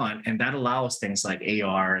anytime we want, and that allows things like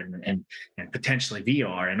AR and potentially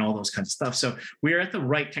VR and all those kinds of stuff. So we're at the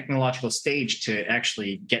right technological stage to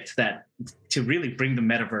actually get to that, to really bring the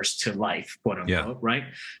metaverse to life, quote unquote, right?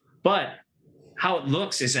 But how it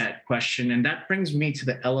looks is that question, and that brings me to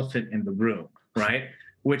the elephant in the room, right?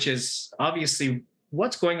 Which is obviously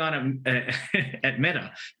what's going on at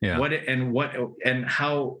Meta. Yeah.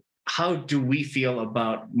 How do we feel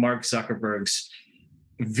about Mark Zuckerberg's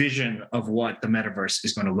vision of what the metaverse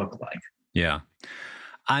is going to look like? Yeah.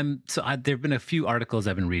 There've been a few articles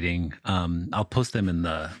I've been reading. I'll post them in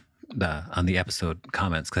on the episode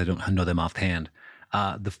comments because I don't know them offhand.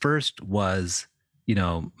 The first was,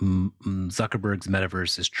 Zuckerberg's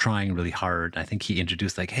metaverse is trying really hard. I think he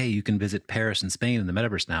introduced like, hey, you can visit Paris and Spain in the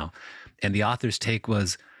metaverse now. And the author's take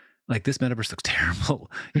was, like, this metaverse looks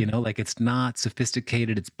terrible, like it's not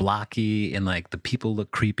sophisticated, it's blocky, and like the people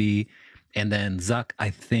look creepy. And then Zuck, I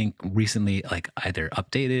think, recently like either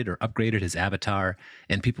updated or upgraded his avatar,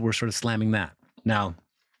 and people were sort of slamming that. Now,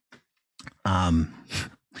 I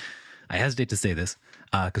hesitate to say this,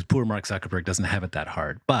 because poor Mark Zuckerberg doesn't have it that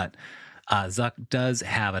hard. But Zuck does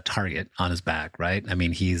have a target on his back, right? I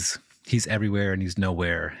mean, he's everywhere and he's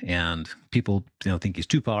nowhere, and people think he's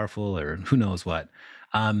too powerful or who knows what.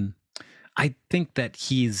 I think that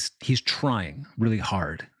he's trying really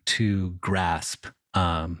hard to grasp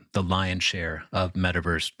the lion's share of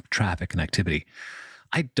metaverse traffic and activity.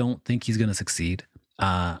 I don't think he's going to succeed.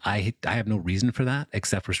 I have no reason for that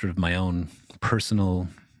except for sort of my own personal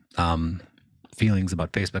feelings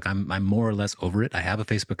about Facebook. I'm more or less over it. I have a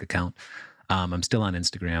Facebook account. I'm still on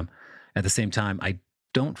Instagram. At the same time, I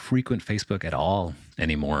don't frequent Facebook at all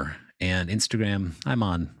anymore. And Instagram, I'm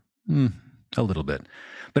on a little bit.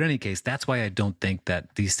 But in any case, that's why I don't think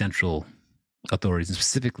that these central authorities, and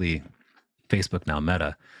specifically Facebook, now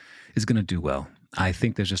Meta, is going to do well. I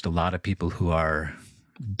think there's just a lot of people who are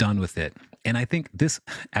done with it. And I think this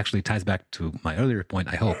actually ties back to my earlier point,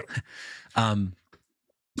 I hope.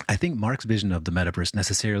 I think Mark's vision of the metaverse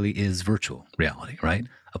necessarily is virtual reality, right?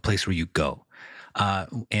 A place where you go.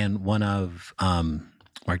 And one of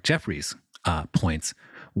Mark Jeffries' points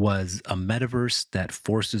was a metaverse that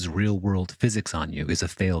forces real world physics on you is a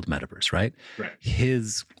failed metaverse, right? Right.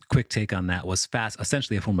 His quick take on that was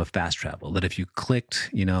essentially a form of fast travel, that if you clicked,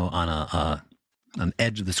 on an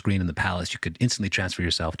edge of the screen in the palace, you could instantly transfer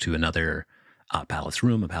yourself to another palace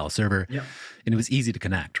room, a palace server. Yeah. And it was easy to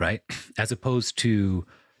connect, right? As opposed to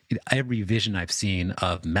every vision I've seen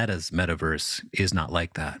of Meta's metaverse is not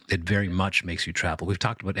like that. It very much makes you travel. We've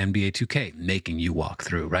talked about NBA 2K making you walk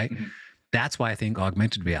through, right? Mm-hmm. That's why I think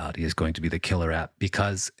augmented reality is going to be the killer app,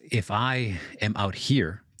 because if I am out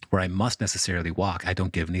here where I must necessarily walk, I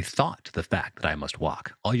don't give any thought to the fact that I must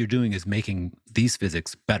walk. All you're doing is making these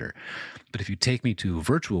physics better. But if you take me to a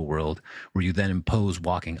virtual world where you then impose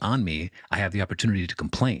walking on me, I have the opportunity to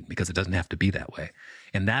complain because it doesn't have to be that way.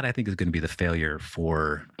 And that, I think, is going to be the failure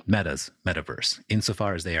for Meta's metaverse.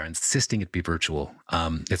 Insofar as they are insisting it be virtual,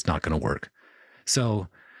 it's not going to work. So,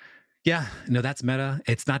 yeah, that's Meta.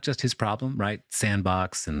 It's not just his problem, right?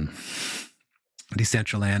 Sandbox and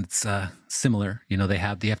Decentraland, it's similar. They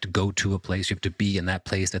have to go to a place. You have to be in that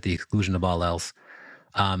place at the exclusion of all else.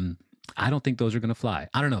 I don't think those are going to fly.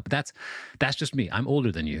 I don't know, but that's just me. I'm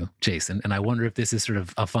older than you, Jason, and I wonder if this is sort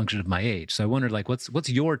of a function of my age. So I wonder, what's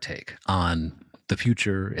your take on the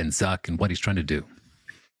future and Zuck and what he's trying to do?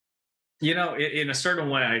 In a certain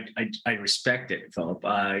way, I respect it, Philip.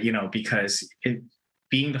 Because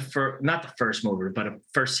being not the first mover, but a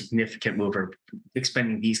first significant mover,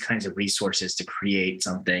 expending these kinds of resources to create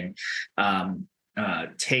something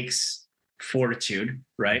takes fortitude,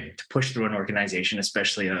 right? To push through an organization,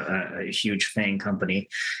 especially a huge FANG company.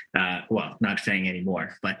 Well, not FANG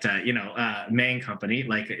anymore, but main company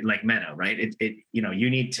like Meta, right? You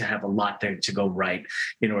need to have a lot there to go right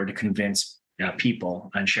in order to convince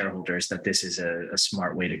people and shareholders that this is a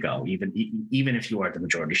smart way to go, even if you are the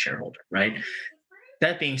majority shareholder, right?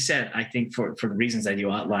 That being said, I think for the reasons that you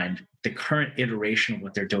outlined, the current iteration of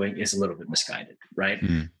what they're doing is a little bit misguided, right?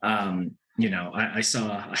 I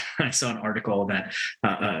saw an article that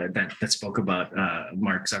spoke about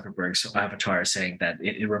Mark Zuckerberg's avatar, saying that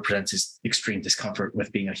it represents his extreme discomfort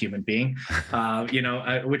with being a human being,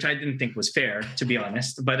 which I didn't think was fair, to be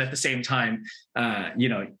honest. But at the same time,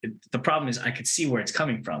 the problem is I could see where it's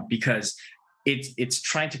coming from, because it's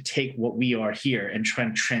trying to take what we are here and try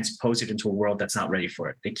and transpose it into a world that's not ready for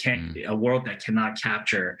it. They can't, a world that cannot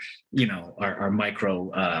capture, our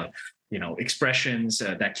micro, expressions,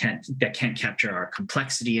 that can't capture our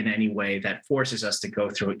complexity in any way, that forces us to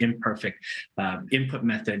go through imperfect input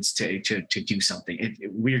methods to do something.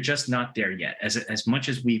 We're just not there yet. As much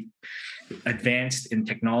as we've advanced in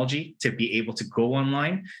technology to be able to go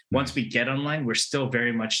online, once we get online, we're still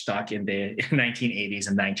very much stuck in the 1980s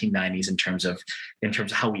and 1990s in terms of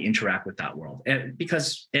how we interact with that world.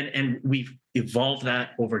 And we've evolved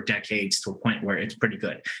that over decades to a point where it's pretty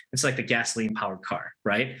good. It's like the gasoline powered car,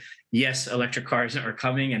 right? Yes, electric cars are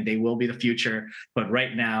coming and they will be the future. But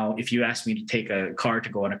right now, if you ask me to take a car to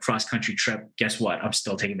go on a cross country trip, guess what? I'm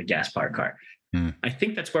still taking the gas powered car. I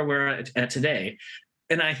think that's where we're at today.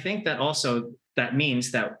 And I think that also that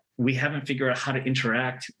means that we haven't figured out how to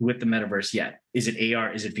interact with the metaverse yet. Is it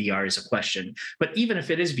AR? Is it VR? Is a question. But even if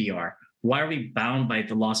it is VR, why are we bound by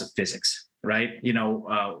the laws of physics, right?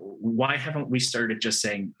 Why haven't we started just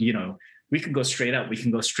saying, we can go straight up, we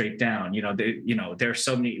can go straight down. There are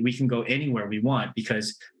so many, we can go anywhere we want,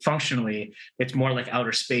 because functionally it's more like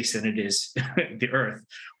outer space than it is the Earth.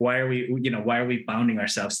 Why are we bounding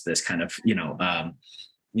ourselves to this kind of,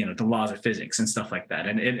 the laws of physics and stuff like that.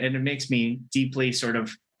 And it makes me deeply sort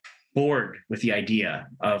of bored with the idea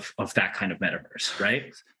of that kind of metaverse,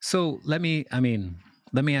 right? So let me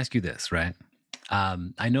ask you this, right?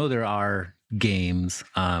 I know there are games.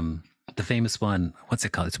 The famous one, what's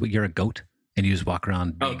it called? It's you're a goat and you just walk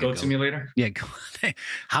around. Oh, Goat Simulator? Yeah.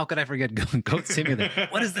 How could I forget Goat Simulator?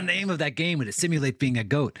 What is the name of that game when it simulates being a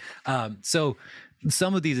goat? So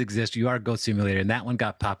some of these exist. You are Goat Simulator, and that one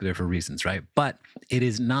got popular for reasons, right? But it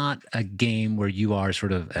is not a game where you are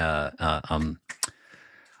sort of a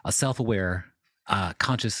self-aware,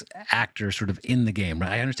 conscious actor sort of in the game,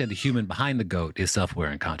 right? I understand the human behind the goat is self-aware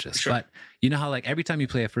and conscious, sure. But you know how like every time you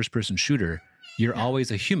play a first-person shooter, you're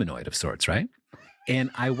always a humanoid of sorts, right? And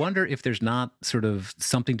I wonder if there's not sort of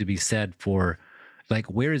something to be said for like,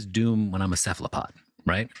 where is Doom when I'm a cephalopod,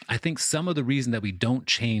 right? I think some of the reason that we don't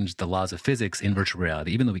change the laws of physics in virtual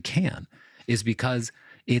reality, even though we can, is because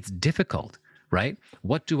it's difficult, right?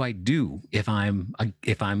 What do I do if I'm a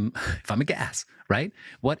gas, right?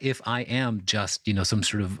 What if I am just, some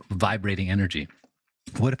sort of vibrating energy?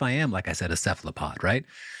 What if I am, like I said, a cephalopod, right?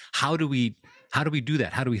 How do we do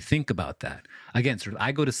that? How do we think about that? Again, sort of,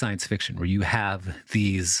 I go to science fiction where you have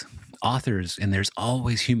these authors and there's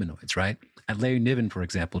always humanoids, right? And Larry Niven, for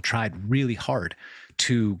example, tried really hard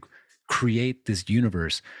to create this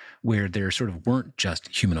universe where there sort of weren't just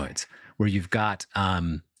humanoids, where you've got,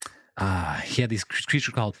 he had these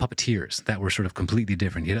creatures called puppeteers that were sort of completely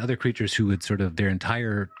different. He had other creatures who would sort of, their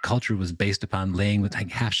entire culture was based upon laying with like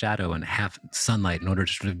half shadow and half sunlight in order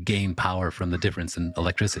to sort of gain power from the difference in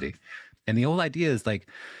electricity. And the whole idea is like,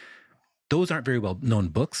 those aren't very well known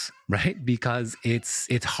books, right? Because it's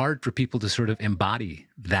hard for people to sort of embody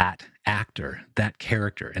that actor, that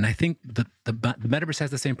character. And I think the metaverse has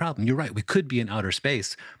the same problem. You're right. We could be in outer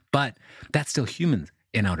space, but that's still humans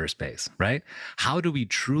in outer space, right? How do we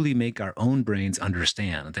truly make our own brains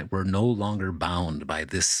understand that we're no longer bound by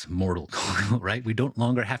this mortal coil, right? We don't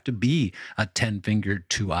longer have to be a 10-fingered,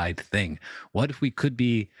 2-eyed thing. What if we could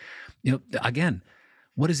be, again,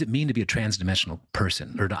 what does it mean to be a trans-dimensional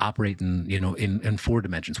person or to operate in 4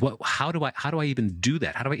 dimensions? How do I even do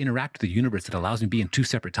that? How do I interact with the universe that allows me to be in 2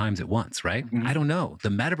 separate times at once, right? Mm-hmm. I don't know. The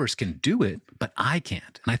metaverse can do it, but I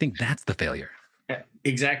can't. And I think that's the failure.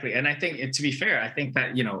 Exactly. And I think, to be fair, I think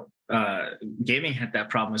that, gaming had that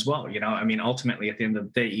problem as well. Ultimately at the end of the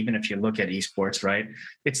day, even if you look at esports, right,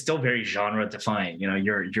 it's still very genre defined.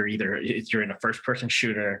 You're in a first person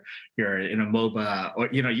shooter, you're in a MOBA, or,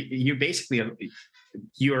 you basically,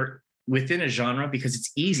 you're within a genre because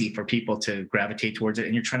it's easy for people to gravitate towards it.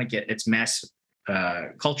 And you're trying to get its mass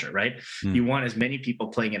culture, right? You want as many people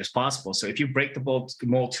playing it as possible. So if you break the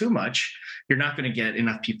mold too much, you're not going to get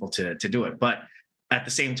enough people to do it. But at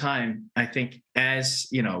the same time, I think as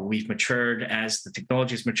we've matured, as the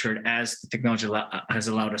technology has matured, as the technology has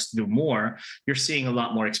allowed us to do more, you're seeing a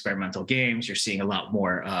lot more experimental games. You're seeing a lot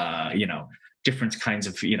more, different kinds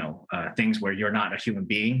of, things where you're not a human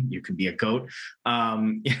being. You could be a goat, all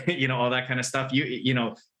that kind of stuff.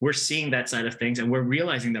 We're seeing that side of things, and we're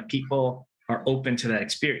realizing that people are open to that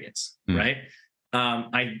experience, right?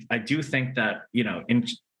 I do think that,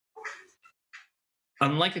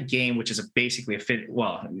 unlike a game, which is basically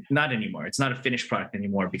not anymore. It's not a finished product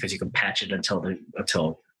anymore because you can patch it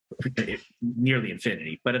until nearly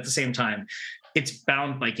infinity. But at the same time, it's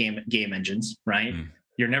bound by game engines, right?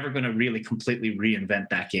 You're never going to really completely reinvent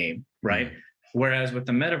that game, right? Whereas with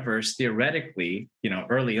the metaverse, theoretically,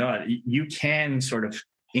 early on, you can sort of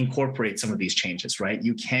incorporate some of these changes, right?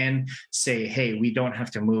 You can say, hey, we don't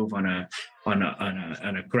have to move on a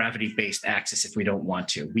gravity-based axis if we don't want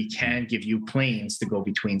to. We can give you planes to go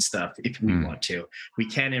between stuff if we want to. We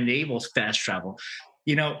can enable fast travel.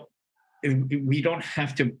 We don't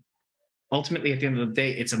have to. Ultimately, at the end of the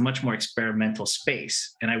day, it's a much more experimental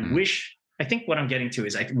space. And I think what I'm getting to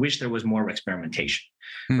is I wish there was more experimentation,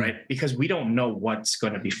 right? Because we don't know what's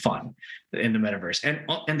going to be fun in the metaverse. And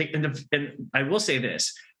I will say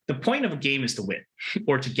this: the point of a game is to win,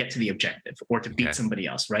 or to get to the objective, or to beat somebody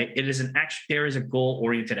else, right? There is a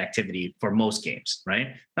goal-oriented activity for most games,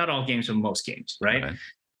 right? Not all games, but most games, right?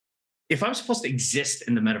 If I'm supposed to exist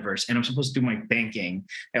in the metaverse and I'm supposed to do my banking,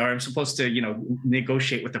 or I'm supposed to,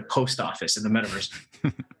 negotiate with the post office in the metaverse.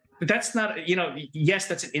 That's not, yes,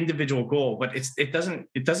 that's an individual goal, but it doesn't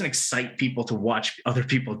excite people to watch other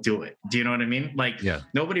people do it. Do you know what I mean? Like,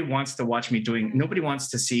 nobody wants to watch me nobody wants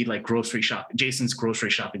to see like Jason's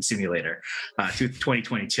grocery shopping simulator to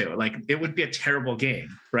 2022. Like, it would be a terrible game,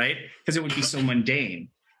 right? Because it would be so mundane.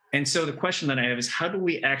 And so the question that I have is, how do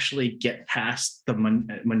we actually get past the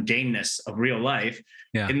mundaneness of real life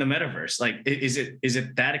in the metaverse? Like, is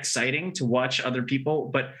it that exciting to watch other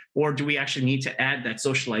people, or do we actually need to add that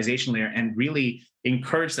socialization layer and really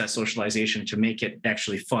encourage that socialization to make it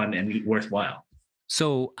actually fun and worthwhile?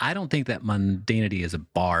 So I don't think that mundanity is a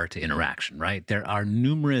bar to interaction, right? There are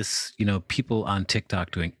numerous, people on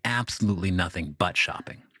TikTok doing absolutely nothing but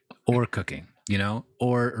shopping or cooking,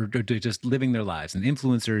 or just living their lives. And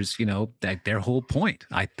influencers, that their whole point,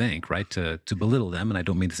 I think, right, to belittle them, and I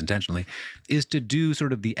don't mean this intentionally, is to do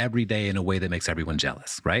sort of the everyday in a way that makes everyone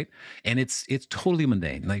jealous, right? And it's totally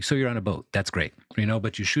mundane. Like, so you're on a boat, that's great,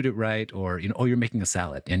 but you shoot it right, or you're making a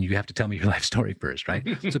salad, and you have to tell me your life story first, right?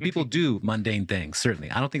 So people do mundane things,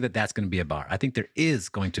 certainly. I don't think that that's going to be a bar. I think there is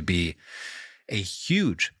going to be a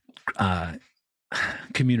huge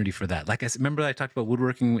community for that. Like remember I talked about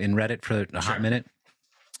woodworking in Reddit for a hot minute.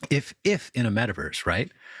 If in a metaverse,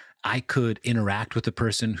 right, I could interact with the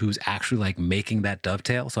person who's actually like making that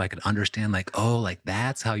dovetail, so I could understand like, oh, like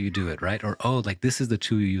that's how you do it, right? Or oh, like this is the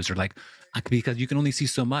tool you use, or like, because you can only see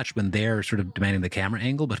so much when they're sort of demanding the camera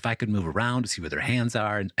angle. But if I could move around to see where their hands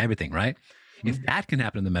are and everything, right? If that can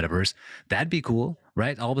happen in the metaverse, that'd be cool,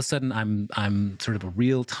 right? All of a sudden, I'm sort of a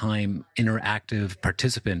real-time interactive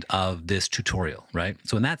participant of this tutorial, right?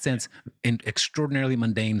 So in that sense, extraordinarily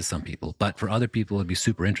mundane to some people, but for other people, it'd be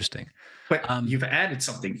super interesting. But you've added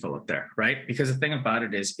something, Philip, there, right? Because the thing about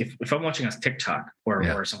it is, if I'm watching a TikTok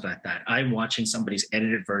or something like that, I'm watching somebody's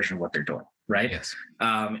edited version of what they're doing, right? Yes.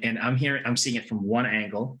 And I'm seeing it from one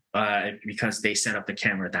angle because they set up the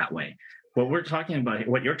camera that way. What you're talking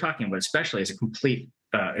about, especially, is a complete,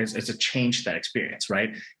 it's a change to that experience,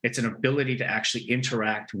 right? It's an ability to actually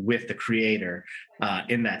interact with the creator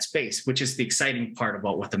in that space, which is the exciting part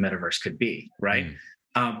about what the metaverse could be, right?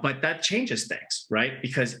 But that changes things, right?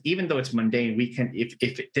 Because even though it's mundane, we can,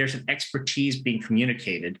 if there's an expertise being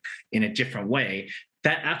communicated in a different way,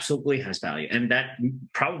 that absolutely has value, and that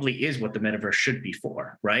probably is what the metaverse should be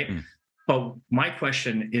for, right? But my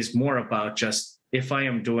question is more about just, if I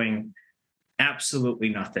am doing absolutely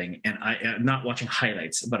nothing and I'm not watching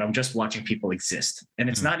highlights, but I'm just watching people exist, and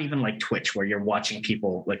it's not even like Twitch where you're watching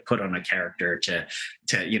people like put on a character to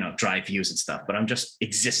drive views and stuff, but I'm just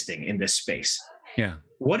existing in this space.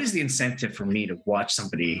 What is the incentive for me to watch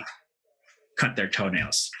somebody cut their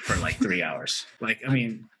toenails for like 3 hours? Like,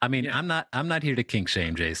 I'm not here to kink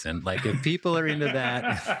shame, Jason. Like, if people are into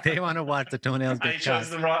that, they want to watch the toenails get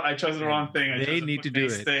cut. I chose the wrong thing. They need to do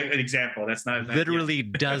it. An example. That's not literally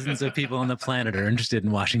dozens of people on the planet are interested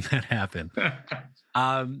in watching that happen.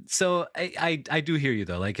 So I do hear you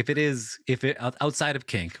though. Like, if it outside of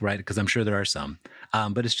kink, right? Because I'm sure there are some,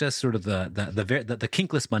 but it's just sort of the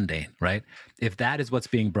kinkless mundane, right? If that is what's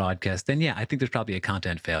being broadcast, then yeah, I think there's probably a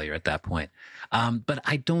content failure at that point. But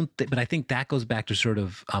I think that goes back to sort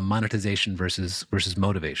of monetization versus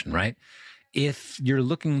motivation, right? If you're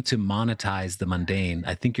looking to monetize the mundane,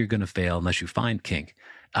 I think you're going to fail unless you find kink.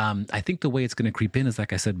 I think the way it's going to creep in is,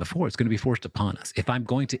 like I said before, it's going to be forced upon us. If I'm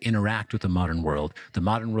going to interact with the modern world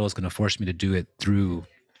is going to force me to do it through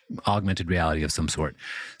augmented reality of some sort.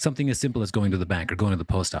 Something as simple as going to the bank or going to the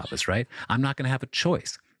post office, right? I'm not going to have a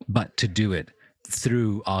choice but to do it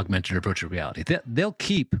through augmented or virtual reality. They'll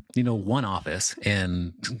keep, one office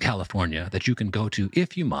in California that you can go to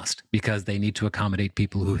if you must, because they need to accommodate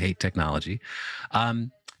people who hate technology.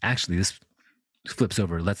 Actually, this flips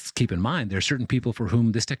over. Let's keep in mind, there are certain people for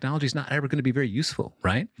whom this technology is not ever going to be very useful,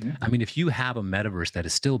 right? Yeah. I mean, if you have a metaverse that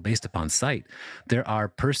is still based upon sight, there are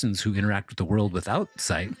persons who interact with the world without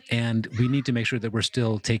sight, and we need to make sure that we're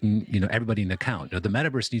still taking, everybody into account. The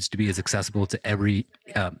metaverse needs to be as accessible to every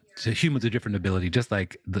to humans with different ability, just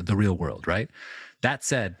like the real world, right? That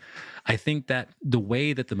said, I think that the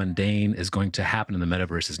way that the mundane is going to happen in the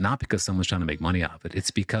metaverse is not because someone's trying to make money off it.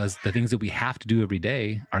 It's because the things that we have to do every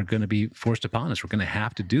day are going to be forced upon us. We're going to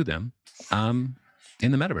have to do them in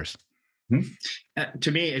the metaverse. Mm-hmm.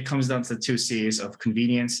 To me, it comes down to the two C's of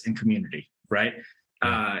convenience and community, right?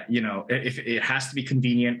 Yeah. If it has to be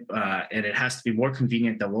convenient and it has to be more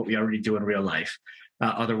convenient than what we already do in real life.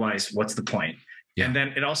 Otherwise, what's the point? Yeah. And then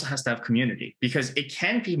it also has to have community, because it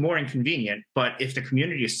can be more inconvenient, but if the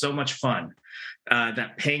community is so much fun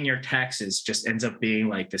that paying your taxes just ends up being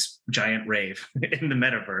like this giant rave in the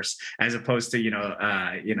metaverse, as opposed to,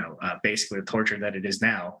 basically the torture that it is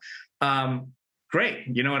now. Great.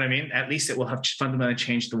 You know what I mean? At least it will have fundamentally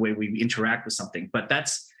changed the way we interact with something, but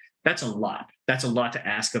that's a lot. That's a lot to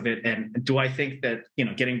ask of it. And do I think that,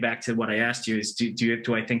 getting back to what I asked you is,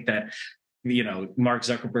 do I think that, Mark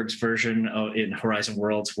Zuckerberg's version in Horizon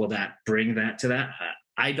Worlds, will that bring that to that?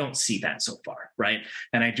 I don't see that so far, right?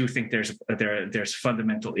 And I do think there's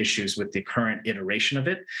fundamental issues with the current iteration of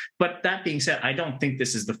it. But that being said, I don't think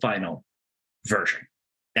this is the final version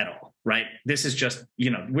at all. right? This is just,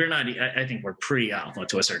 we're not, I think we're pre-alpha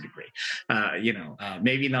to a certain degree,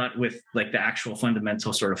 maybe not with like the actual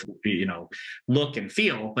fundamental sort of, look and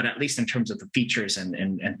feel, but at least in terms of the features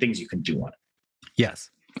and things you can do on it. Yes.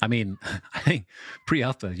 I mean, I think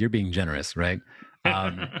pre-alpha, you're being generous, right?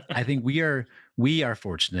 I think we are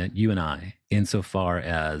fortunate, you and I, insofar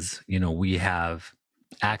as, we have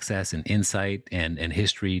access and insight and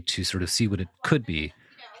history to sort of see what it could be.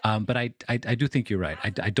 But I do think you're right.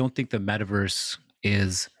 I don't think the metaverse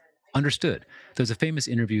is understood. There's a famous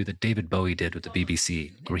interview that David Bowie did with the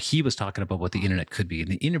BBC where he was talking about what the internet could be, and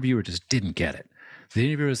the interviewer just didn't get it. The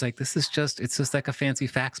interviewer was like, it's just like a fancy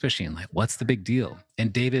fax machine. Like, what's the big deal?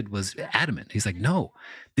 And David was adamant. He's like, no,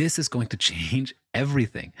 this is going to change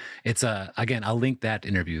everything. It's again, I'll link that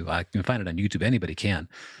interview. I can find it on YouTube. Anybody can.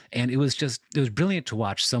 And it was brilliant to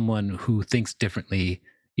watch someone who thinks differently,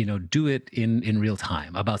 do it in real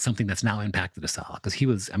time about something that's now impacted us all. Because he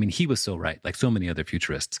was so right, like so many other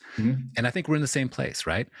futurists. Mm-hmm. And I think we're in the same place,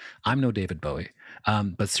 right? I'm no David Bowie,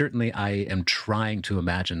 but certainly I am trying to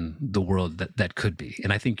imagine the world that could be.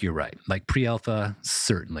 And I think you're right. Like pre-alpha,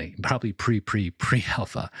 certainly, probably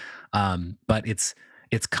pre-alpha, but it's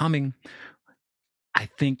coming. I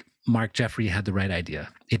think Mark Jeffrey had the right idea.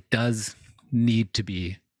 It does need to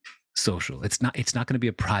be social. It's not going to be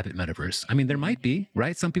a private metaverse. I mean, there might be,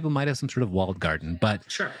 right? Some people might have some sort of walled garden, but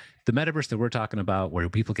sure. The metaverse that we're talking about, where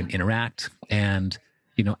people can interact and,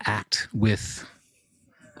 act with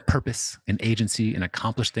purpose and agency and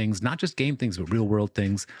accomplish things, not just game things, but real world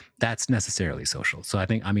things, that's necessarily social. So I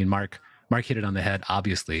think, Mark hit it on the head,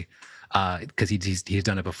 obviously, because he's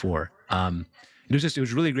done it before. It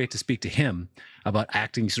was really great to speak to him about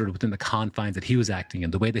acting sort of within the confines that he was acting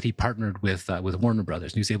in, the way that he partnered with Warner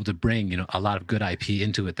Brothers, and he was able to bring a lot of good IP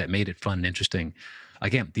into it that made it fun and interesting.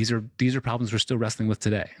 Again, these are problems we're still wrestling with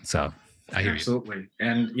today. So I hear you. Absolutely.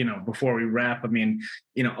 And before we wrap,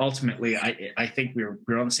 ultimately, I think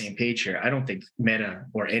we're on the same page here. I don't think Meta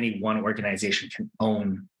or any one organization can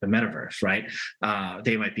own the metaverse, right?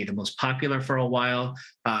 They might be the most popular for a while.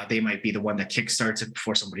 They might be the one that kickstarts it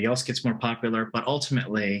before somebody else gets more popular. But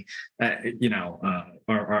ultimately,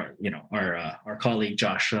 our colleague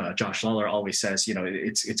Josh Lawler always says,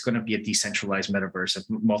 it's going to be a decentralized metaverse of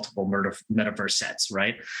multiple metaverse sets,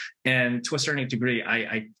 right? And to a certain degree,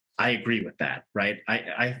 I agree with that, right?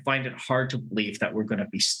 I find it hard to believe that we're going to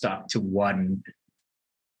be stuck to one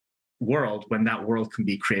world when that world can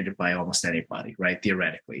be created by almost anybody, right?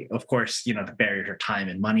 Theoretically, of course, the barriers are time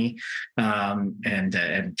and money,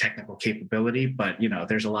 and technical capability. But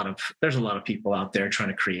there's a lot of people out there trying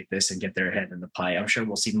to create this and get their head in the pie. I'm sure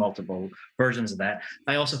we'll see multiple versions of that.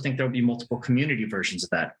 I also think there'll be multiple community versions of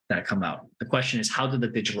that come out. The question is, how do the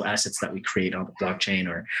digital assets that we create on the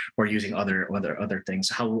blockchain or using other things,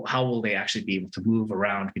 how will they actually be able to move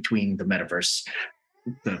around between the metaverse?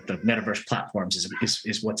 The metaverse platforms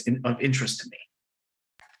is what's of interest to me.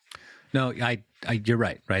 No, you're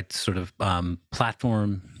right. Sort of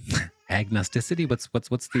platform agnosticity.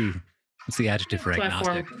 What's the adjective for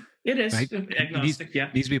agnostic? It is right? agnostic.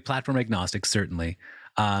 It needs to be platform agnostic, certainly.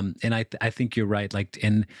 And I think you're right.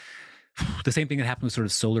 And the same thing that happened with sort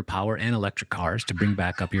of solar power and electric cars, to bring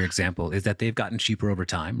back up your example, is that they've gotten cheaper over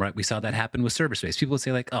time, right? We saw that happen with server space. People would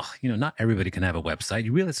say like, not everybody can have a website.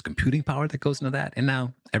 You realize the computing power that goes into that? And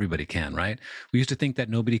now everybody can, right? We used to think that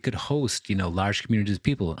nobody could host, large communities of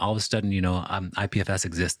people. And all of a sudden, IPFS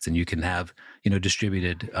exists and you can have,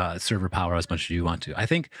 distributed server power as much as you want to. I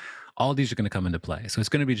think all these are going to come into play. So it's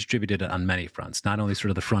going to be distributed on many fronts, not only sort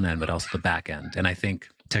of the front end, but also the back end. And I think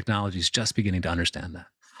technology is just beginning to understand that.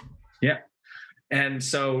 Yeah. And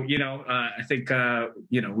so, I think,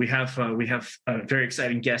 we have a very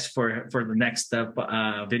exciting guest for the next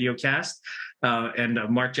video cast. And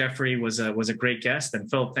Mark Jeffrey was a great guest. And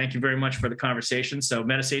Philip, thank you very much for the conversation. So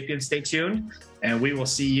Metasapiens, stay tuned, and we will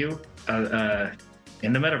see you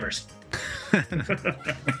in the metaverse.